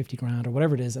another 50 grand or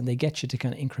whatever it is. And they get you to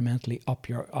kind of incrementally up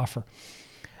your offer.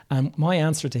 And my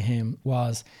answer to him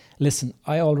was, listen,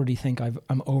 I already think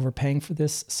I'm overpaying for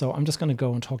this. So I'm just going to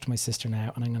go and talk to my sister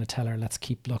now. And I'm going to tell her, let's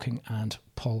keep looking and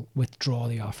withdraw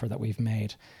the offer that we've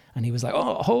made. And he was like,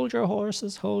 oh, hold your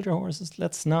horses.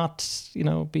 Let's not,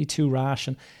 be too rash.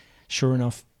 And sure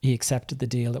enough, he accepted the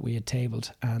deal that we had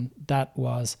tabled. And that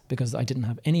was because I didn't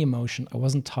have any emotion. I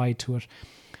wasn't tied to it.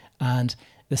 And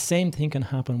the same thing can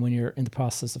happen when you're in the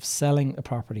process of selling a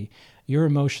property. Your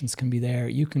emotions can be there.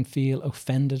 You can feel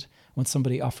offended when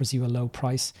somebody offers you a low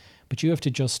price, but you have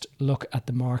to just look at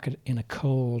the market in a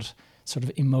cold, sort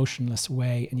of emotionless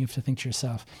way. And you have to think to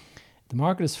yourself, the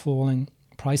market is falling,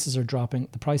 prices are dropping,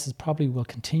 the prices probably will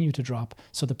continue to drop.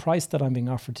 So the price that I'm being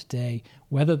offered today,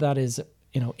 whether that is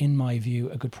in my view,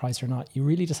 a good price or not, you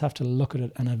really just have to look at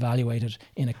it and evaluate it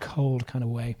in a cold kind of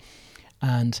way.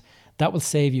 And that will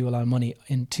save you a lot of money.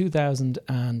 In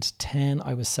 2010,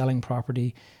 I was selling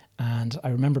property and I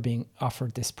remember being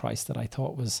offered this price that I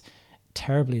thought was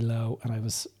terribly low and I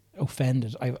was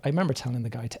offended. I remember telling the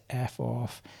guy to F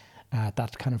off at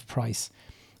that kind of price.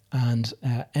 And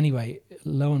anyway,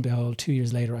 lo and behold, 2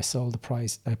 years later, I sold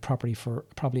the property for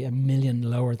probably $1 million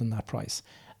lower than that price.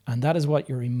 And that is what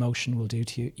your emotion will do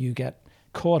to you. You get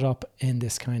caught up in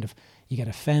this you get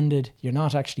offended. You're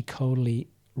not actually coldly,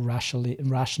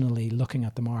 rationally looking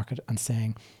at the market and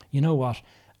saying, you know what,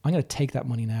 I'm going to take that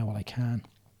money now while I can.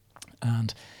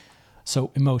 And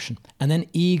so emotion. And then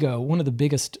ego. One of the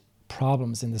biggest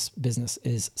problems in this business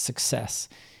is success.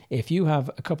 If you have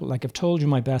a couple, like I've told you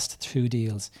my best 2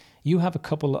 deals, you have a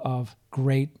couple of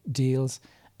great deals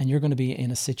and you're going to be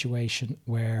in a situation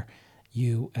where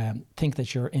you think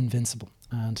that you're invincible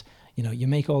and you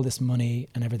make all this money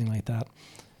and everything like that.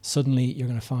 Suddenly you're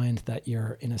going to find that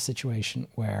you're in a situation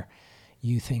where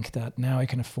you think that now I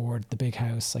can afford the big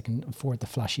house, I can afford the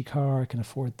flashy car, I can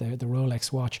afford the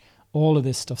Rolex watch. All of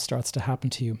this stuff starts to happen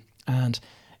to you and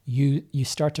you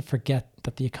start to forget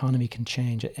that the economy can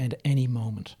change at any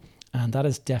moment. And that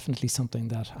is definitely something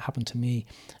that happened to me.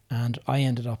 And I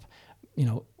ended up,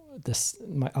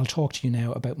 I'll talk to you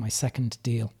now about my second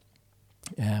deal.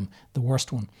 The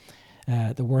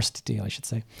worst deal, I should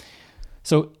say.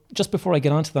 So just before I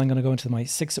get onto that, I'm going to go into my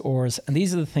 6 R's, and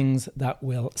these are the things that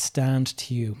will stand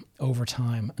to you over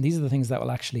time. And these are the things that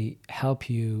will actually help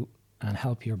you and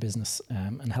help your business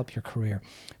and help your career.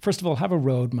 First of all, have a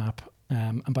roadmap.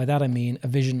 And by that, I mean a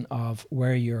vision of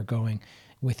where you're going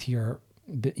with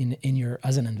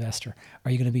as an investor.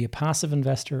 Are you going to be a passive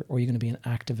investor or are you going to be an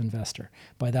active investor?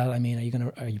 By that I mean,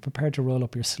 are you prepared to roll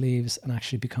up your sleeves and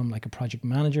actually become like a project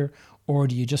manager, or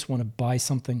do you just want to buy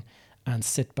something and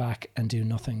sit back and do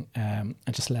nothing and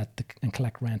just and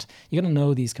collect rent? You got to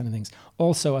know these kind of things.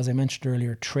 Also, as I mentioned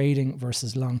earlier, trading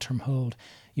versus long-term hold.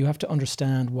 You have to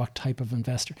understand what type of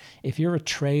investor. If you're a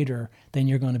trader, then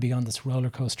you're going to be on this roller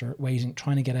coaster waiting,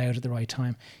 trying to get out at the right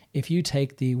time. If you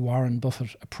take the Warren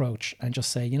Buffett approach and just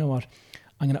say, you know what,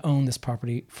 I'm going to own this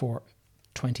property for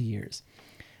 20 years,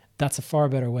 that's a far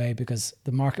better way, because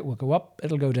the market will go up,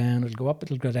 it'll go down, it'll go up,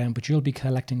 it'll go down, but you'll be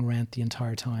collecting rent the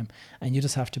entire time. And you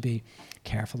just have to be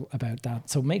careful about that.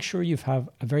 So make sure you have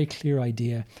a very clear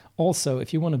idea. Also,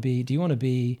 if you want to be, do you want to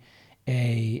be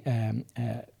a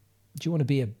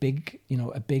big,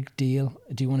 a big deal?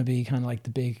 Do you want to be kind of like the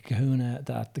big kahuna,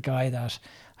 that the guy that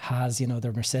has,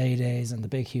 their Mercedes and the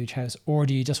big huge house? Or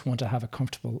do you just want to have a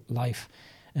comfortable life?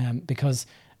 Because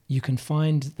you can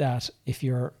find that if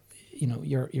you're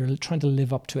trying to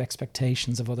live up to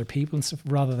expectations of other people and stuff,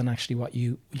 rather than actually what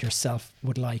you yourself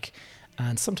would like.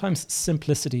 And sometimes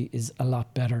simplicity is a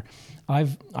lot better.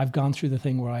 I've gone through the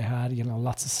thing where I had,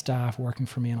 lots of staff working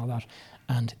for me and all that,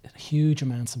 and huge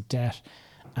amounts of debt,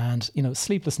 and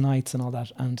sleepless nights and all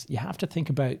that. And you have to think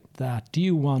about that. Do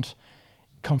you want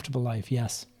comfortable life?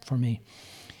 Yes, for me.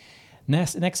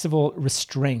 Next of all,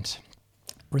 restraint.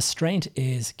 Restraint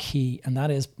is key, and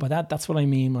that's what I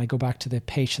mean when I go back to the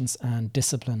patience and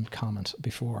discipline comment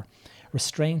before.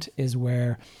 Restraint is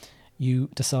where you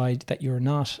decide that you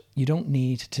don't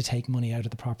need to take money out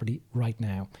of the property right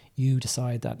now. You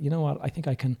decide that, I think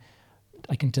I can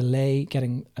delay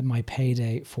getting my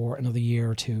payday for another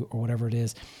year or two, or whatever it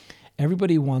is.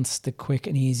 Everybody wants the quick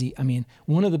and easy. I mean,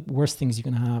 one of the worst things you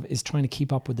can have is trying to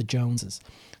keep up with the Joneses.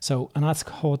 So, and that's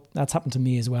happened to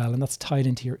me as well, and that's tied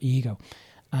into your ego.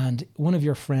 And one of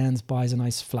your friends buys a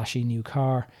nice flashy new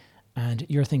car, and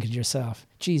you're thinking to yourself,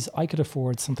 geez, I could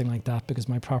afford something like that because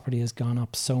my property has gone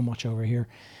up so much over here.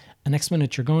 And next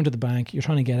minute you're going to the bank, you're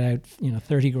trying to get out,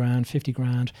 30 grand, 50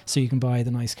 grand so you can buy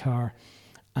the nice car.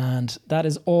 And that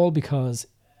is all because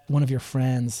one of your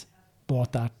friends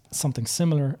bought that something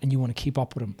similar, and you want to keep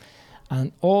up with them.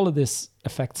 And all of this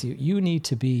affects you. You need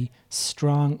to be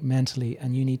strong mentally,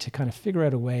 and you need to kind of figure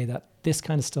out a way that this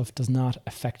kind of stuff does not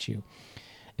affect you.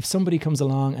 If somebody comes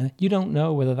along and you don't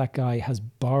know whether that guy has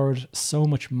borrowed so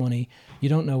much money, you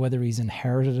don't know whether he's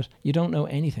inherited it, you don't know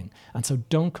anything. And so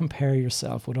don't compare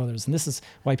yourself with others. And this is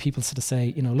why people sort of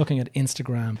say, looking at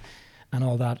Instagram and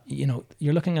all that,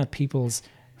 you're looking at people's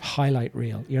highlight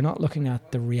reel. You're not looking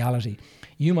at the reality.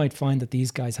 You might find that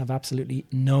these guys have absolutely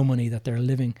no money, that they're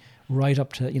living right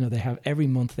up to, they have every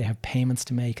month they have payments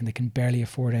to make and they can barely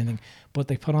afford anything, but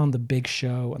they put on the big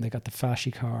show and they got the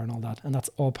flashy car and all that. And that's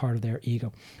all part of their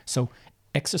ego. So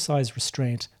exercise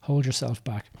restraint, hold yourself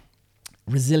back.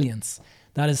 Resilience.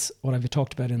 That is what I've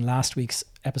talked about in last week's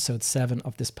episode 7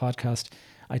 of this podcast.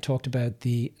 I talked about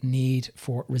the need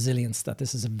for resilience, that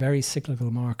this is a very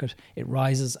cyclical market. It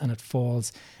rises and it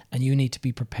falls, and you need to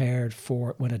be prepared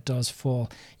for when it does fall.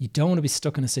 You don't want to be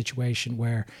stuck in a situation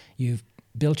where you've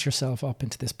built yourself up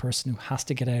into this person who has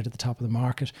to get out at the top of the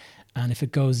market, and if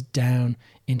it goes down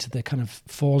into the kind of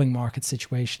falling market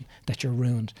situation, that you're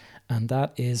ruined. And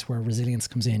that is where resilience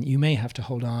comes in. You may have to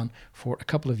hold on for a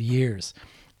couple of years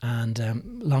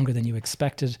and longer than you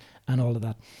expected and all of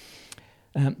that.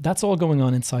 That's all going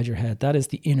on inside your head. That is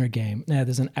the inner game. Now,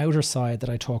 there's an outer side that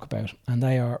I talk about, and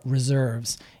they are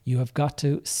reserves. You have got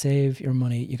to save your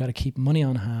money. You've got to keep money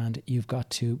on hand. You've got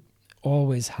to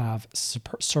always have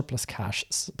surplus cash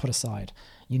put aside.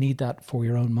 You need that for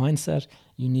your own mindset.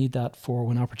 You need that for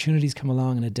when opportunities come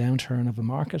along in a downturn of a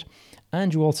market.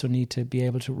 And you also need to be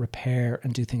able to repair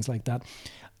and do things like that.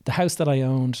 The house that I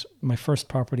owned, my first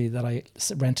property that I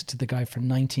rented to the guy for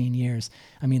 19 years,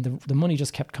 I mean, the money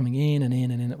just kept coming in and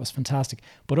in and in. It was fantastic.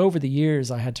 But over the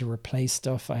years, I had to replace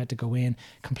stuff. I had to go in,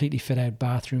 completely fit out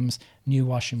bathrooms, new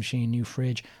washing machine, new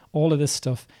fridge, all of this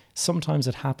stuff. Sometimes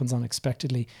it happens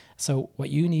unexpectedly. So what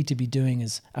you need to be doing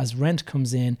is, as rent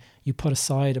comes in, you put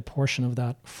aside a portion of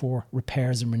that for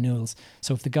repairs and renewals.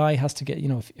 So if the guy has to get,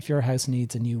 if your house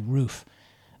needs a new roof,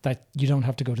 that you don't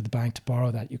have to go to the bank to borrow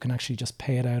that. You can actually just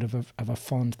pay it out of a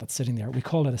fund that's sitting there. We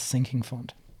call it a sinking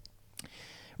fund.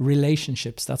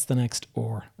 Relationships, that's the next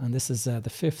or. And this is the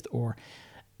fifth or.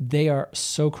 They are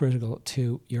so critical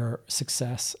to your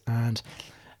success. And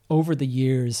over the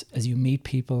years, as you meet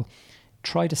people,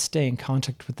 try to stay in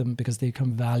contact with them because they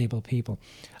become valuable people.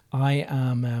 I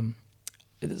am...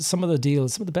 some of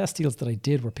the best deals that I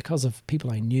did were because of people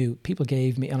I knew. People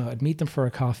gave me, I'd meet them for a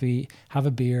coffee, have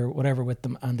a beer, whatever with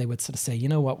them, and they would sort of say, you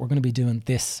know what, we're going to be doing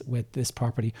this with this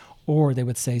property. Or they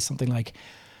would say something like,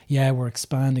 yeah, we're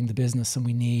expanding the business and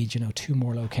we need, 2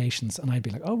 more locations. And I'd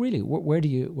be like, oh, really? Where do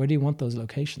you want those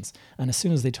locations? And as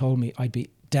soon as they told me, I'd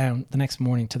be down the next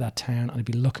morning to that town and I'd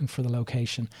be looking for the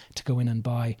location to go in and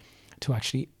buy, to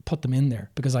actually put them in there,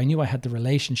 because I knew I had the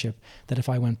relationship that if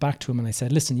I went back to him and I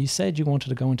said, listen, you said you wanted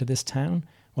to go into this town.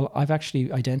 Well, I've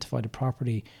actually identified a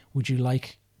property. Would you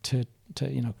like to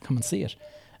come and see it?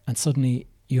 And suddenly,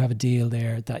 you have a deal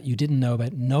there that you didn't know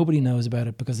about. Nobody knows about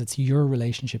it because it's your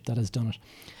relationship that has done it.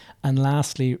 And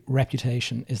lastly,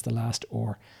 reputation is the last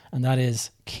or, and that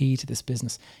is key to this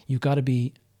business. You've got to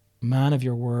be man of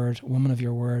your word, woman of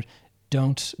your word.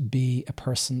 Don't be a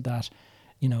person that,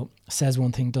 says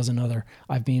one thing, does another.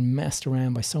 I've been messed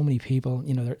around by so many people.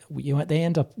 They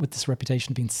end up with this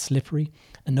reputation of being slippery,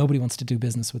 and nobody wants to do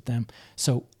business with them.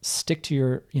 So stick to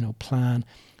your, plan.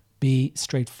 Be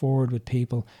straightforward with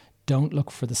people. Don't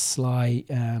look for the sly,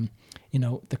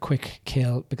 the quick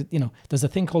kill. Because, there's a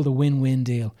thing called the win-win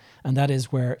deal, and that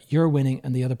is where you're winning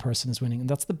and the other person is winning. And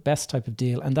that's the best type of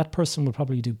deal. And that person will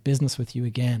probably do business with you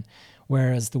again.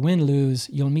 Whereas the win-lose,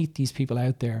 you'll meet these people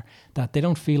out there that they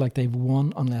don't feel like they've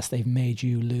won unless they've made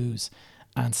you lose.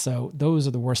 And so those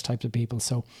are the worst types of people.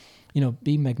 So,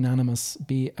 be magnanimous,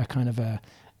 be a kind of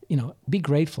be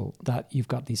grateful that you've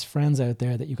got these friends out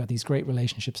there, that you've got these great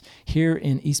relationships. Here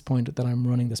in East Point that I'm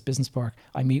running this business park,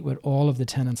 I meet with all of the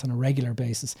tenants on a regular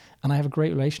basis, and I have a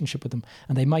great relationship with them.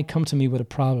 And they might come to me with a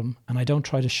problem, and I don't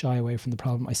try to shy away from the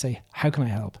problem. I say, how can I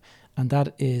help? And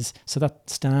that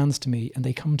stands to me, and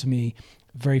they come to me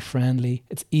very friendly.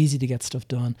 It's easy to get stuff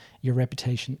done. Your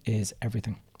reputation is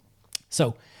everything.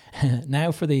 So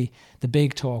now for the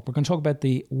big talk. We're going to talk about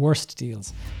the worst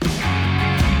deals.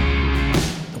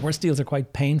 The worst deals are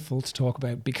quite painful to talk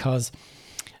about because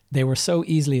they were so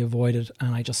easily avoided,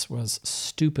 and I just was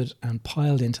stupid and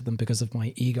piled into them because of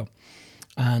my ego.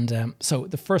 And so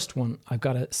the first one I've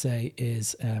got to say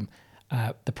is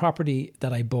the property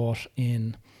that I bought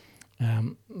in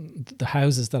the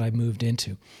houses that I moved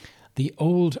into. The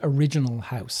old original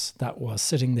house that was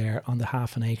sitting there on the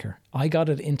half an acre, I got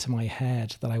it into my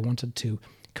head that I wanted to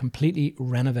completely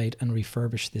renovate and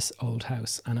refurbish this old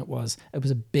house. And it was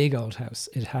a big old house.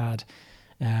 It had,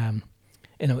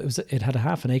 it had a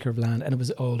half an acre of land, and it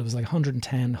was old. It was like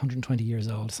 110, 120 years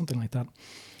old, something like that.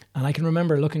 And I can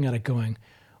remember looking at it going,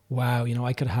 wow,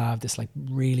 I could have this like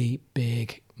really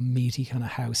big, meaty kind of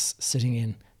house sitting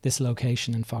in this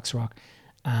location in Foxrock.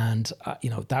 And,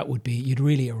 that would be,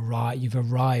 you've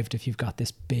arrived if you've got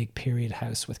this big period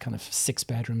house with kind of 6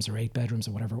 bedrooms or 8 bedrooms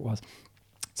or whatever it was.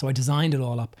 So I designed it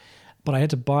all up, but I had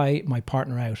to buy my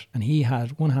partner out, and he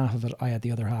had one half of it, I had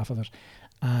the other half of it.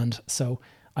 And so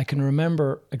I can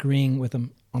remember agreeing with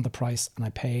him on the price, and I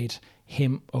paid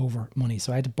him over money.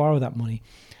 So I had to borrow that money.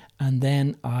 And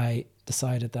then I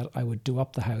decided that I would do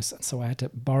up the house. And so I had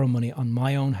to borrow money on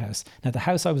my own house. Now, the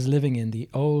house I was living in, the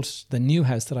new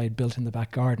house that I had built in the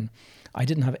back garden, I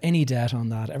didn't have any debt on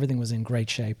that. Everything was in great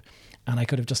shape. And I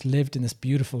could have just lived in this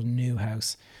beautiful new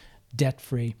house,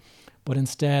 debt-free. But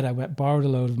instead, I borrowed a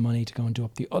load of money to go and do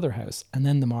up the other house. And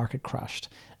then the market crashed.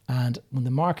 And when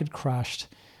the market crashed,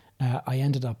 I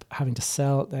ended up having to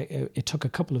sell. It took a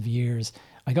couple of years.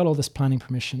 I got all this planning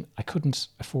permission. I couldn't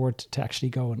afford to actually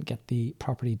go and get the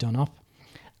property done up.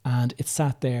 And it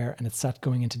sat there, and it sat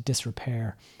going into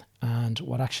disrepair. And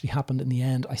what actually happened in the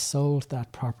end, I sold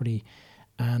that property,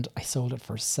 and I sold it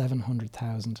for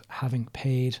 700,000, having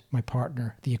paid my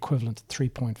partner the equivalent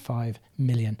 3.5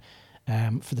 million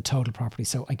for the total property.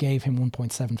 So I gave him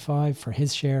 1.75 for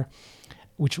his share,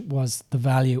 which was the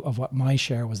value of what my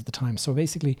share was at the time. So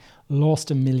basically lost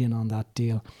 $1 million on that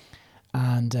deal.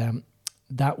 And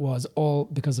that was all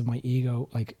because of my ego,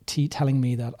 like telling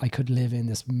me that I could live in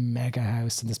this mega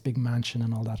house and this big mansion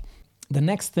and all that. The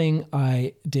next thing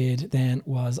I did then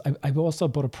was I also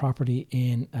bought a property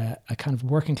in a kind of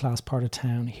working class part of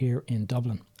town here in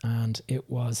Dublin. And it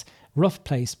was a rough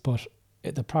place, but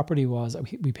the property was,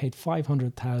 we paid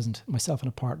 500,000, myself and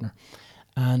a partner.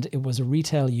 And it was a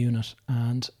retail unit,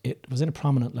 and it was in a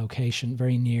prominent location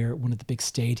very near one of the big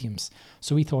stadiums.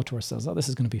 So we thought to ourselves, this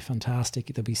is going to be fantastic.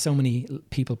 There'll be so many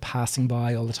people passing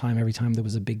by all the time, every time there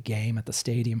was a big game at the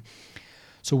stadium.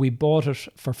 So we bought it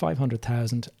for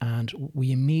 500,000, and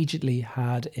we immediately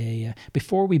had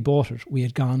before we bought it, we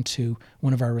had gone to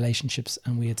one of our relationships,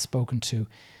 and we had spoken to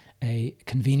a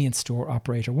convenience store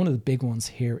operator, one of the big ones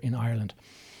here in Ireland.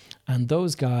 And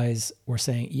those guys were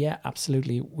saying, yeah,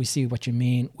 absolutely, we see what you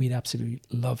mean. We'd absolutely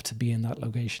love to be in that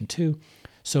location too.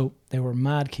 So they were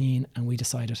mad keen, and we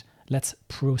decided, let's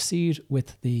proceed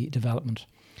with the development.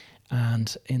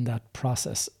 And in that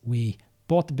process, we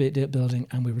bought the building,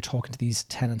 and we were talking to these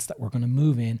tenants that were going to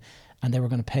move in, and they were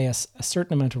going to pay us a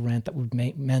certain amount of rent that would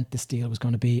meant this deal was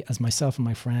going to be, as myself and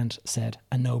my friend said,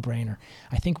 a no-brainer.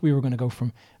 I think we were going to go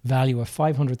from value of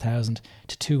 500,000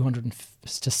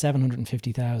 to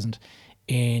 750,000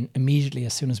 immediately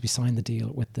as soon as we signed the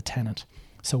deal with the tenant.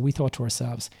 So we thought to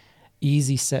ourselves,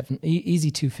 easy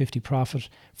 250 profit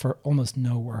for almost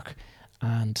no work.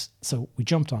 And so we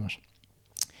jumped on it.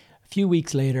 few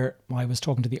weeks later, I was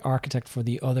talking to the architect for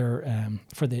the other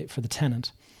for the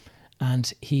tenant,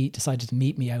 and he decided to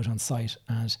meet me out on site.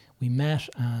 And we met,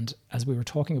 and as we were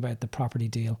talking about the property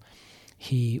deal,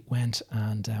 he went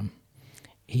and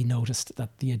he noticed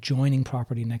that the adjoining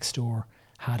property next door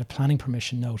had a planning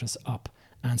permission notice up,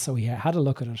 and so he had a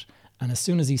look at it. And as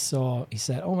soon as he saw, he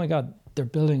said, "Oh my God, they're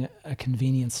building a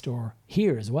convenience store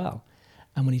here as well."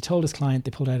 And when he told his client,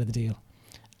 they pulled out of the deal.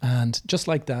 And just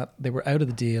like that, they were out of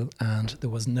the deal, and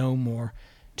there was no more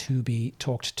to be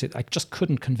talked to. I just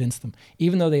couldn't convince them.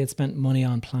 Even though they had spent money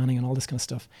on planning and all this kind of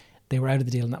stuff, they were out of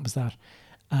the deal, and that was that.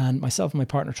 And myself and my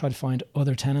partner tried to find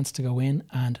other tenants to go in,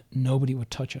 and nobody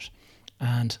would touch it.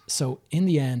 And so in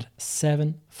the end,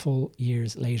 7 full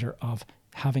years later of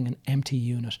having an empty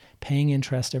unit, paying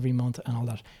interest every month and all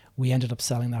that, we ended up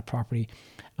selling that property.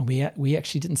 And we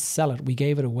actually didn't sell it. We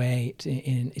gave it away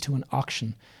to an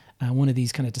auction, one of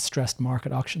these kind of distressed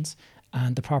market auctions.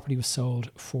 And the property was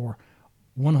sold for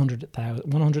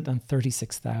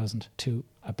 $136,000 to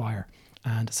a buyer.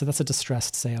 And so that's a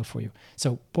distressed sale for you.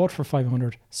 So bought for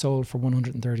 500, sold for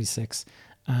 136.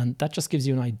 And that just gives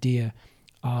you an idea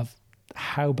of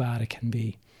how bad it can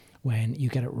be when you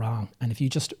get it wrong. And if you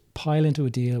just pile into a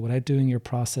deal without doing your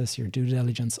process, your due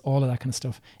diligence, all of that kind of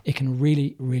stuff, it can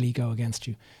really, really go against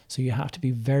you. So you have to be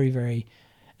very, very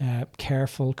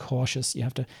careful, cautious. You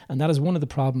have to, and that is one of the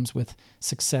problems with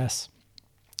success.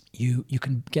 You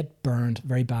can get burned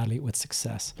very badly with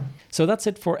success. So that's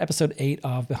it for episode 8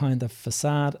 of Behind the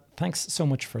Facade. Thanks so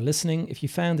much for listening. If you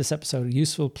found this episode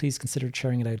useful, please consider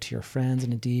sharing it out to your friends,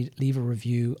 and indeed leave a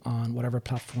review on whatever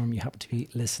platform you happen to be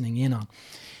listening in on.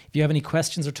 If you have any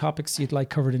questions or topics you'd like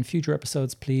covered in future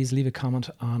episodes, please leave a comment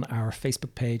on our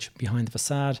Facebook page, Behind the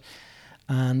Facade.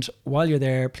 And while you're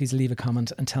there, please leave a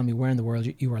comment and tell me where in the world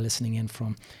you are listening in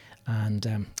from. And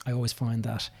I always find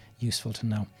that useful to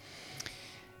know.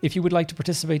 If you would like to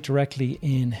participate directly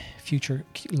in future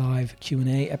live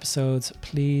Q&A episodes,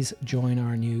 please join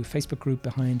our new Facebook group,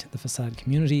 Behind the Facade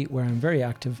Community, where I'm very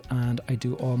active and I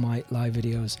do all my live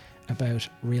videos about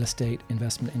real estate,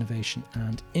 investment, innovation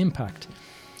and impact.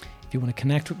 If you want to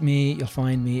connect with me, you'll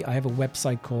find me. I have a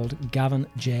website called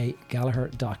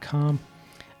gavinjgallagher.com.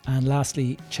 And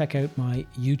lastly, check out my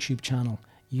YouTube channel.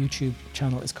 YouTube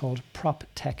channel is called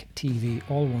PropTech TV,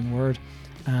 all one word.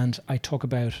 And I talk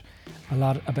about a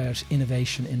lot about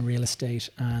innovation in real estate,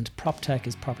 and PropTech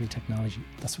is property technology.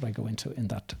 That's what I go into in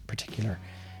that particular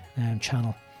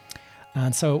channel.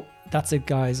 And so that's it,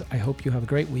 guys. I hope you have a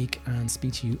great week and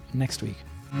speak to you next week.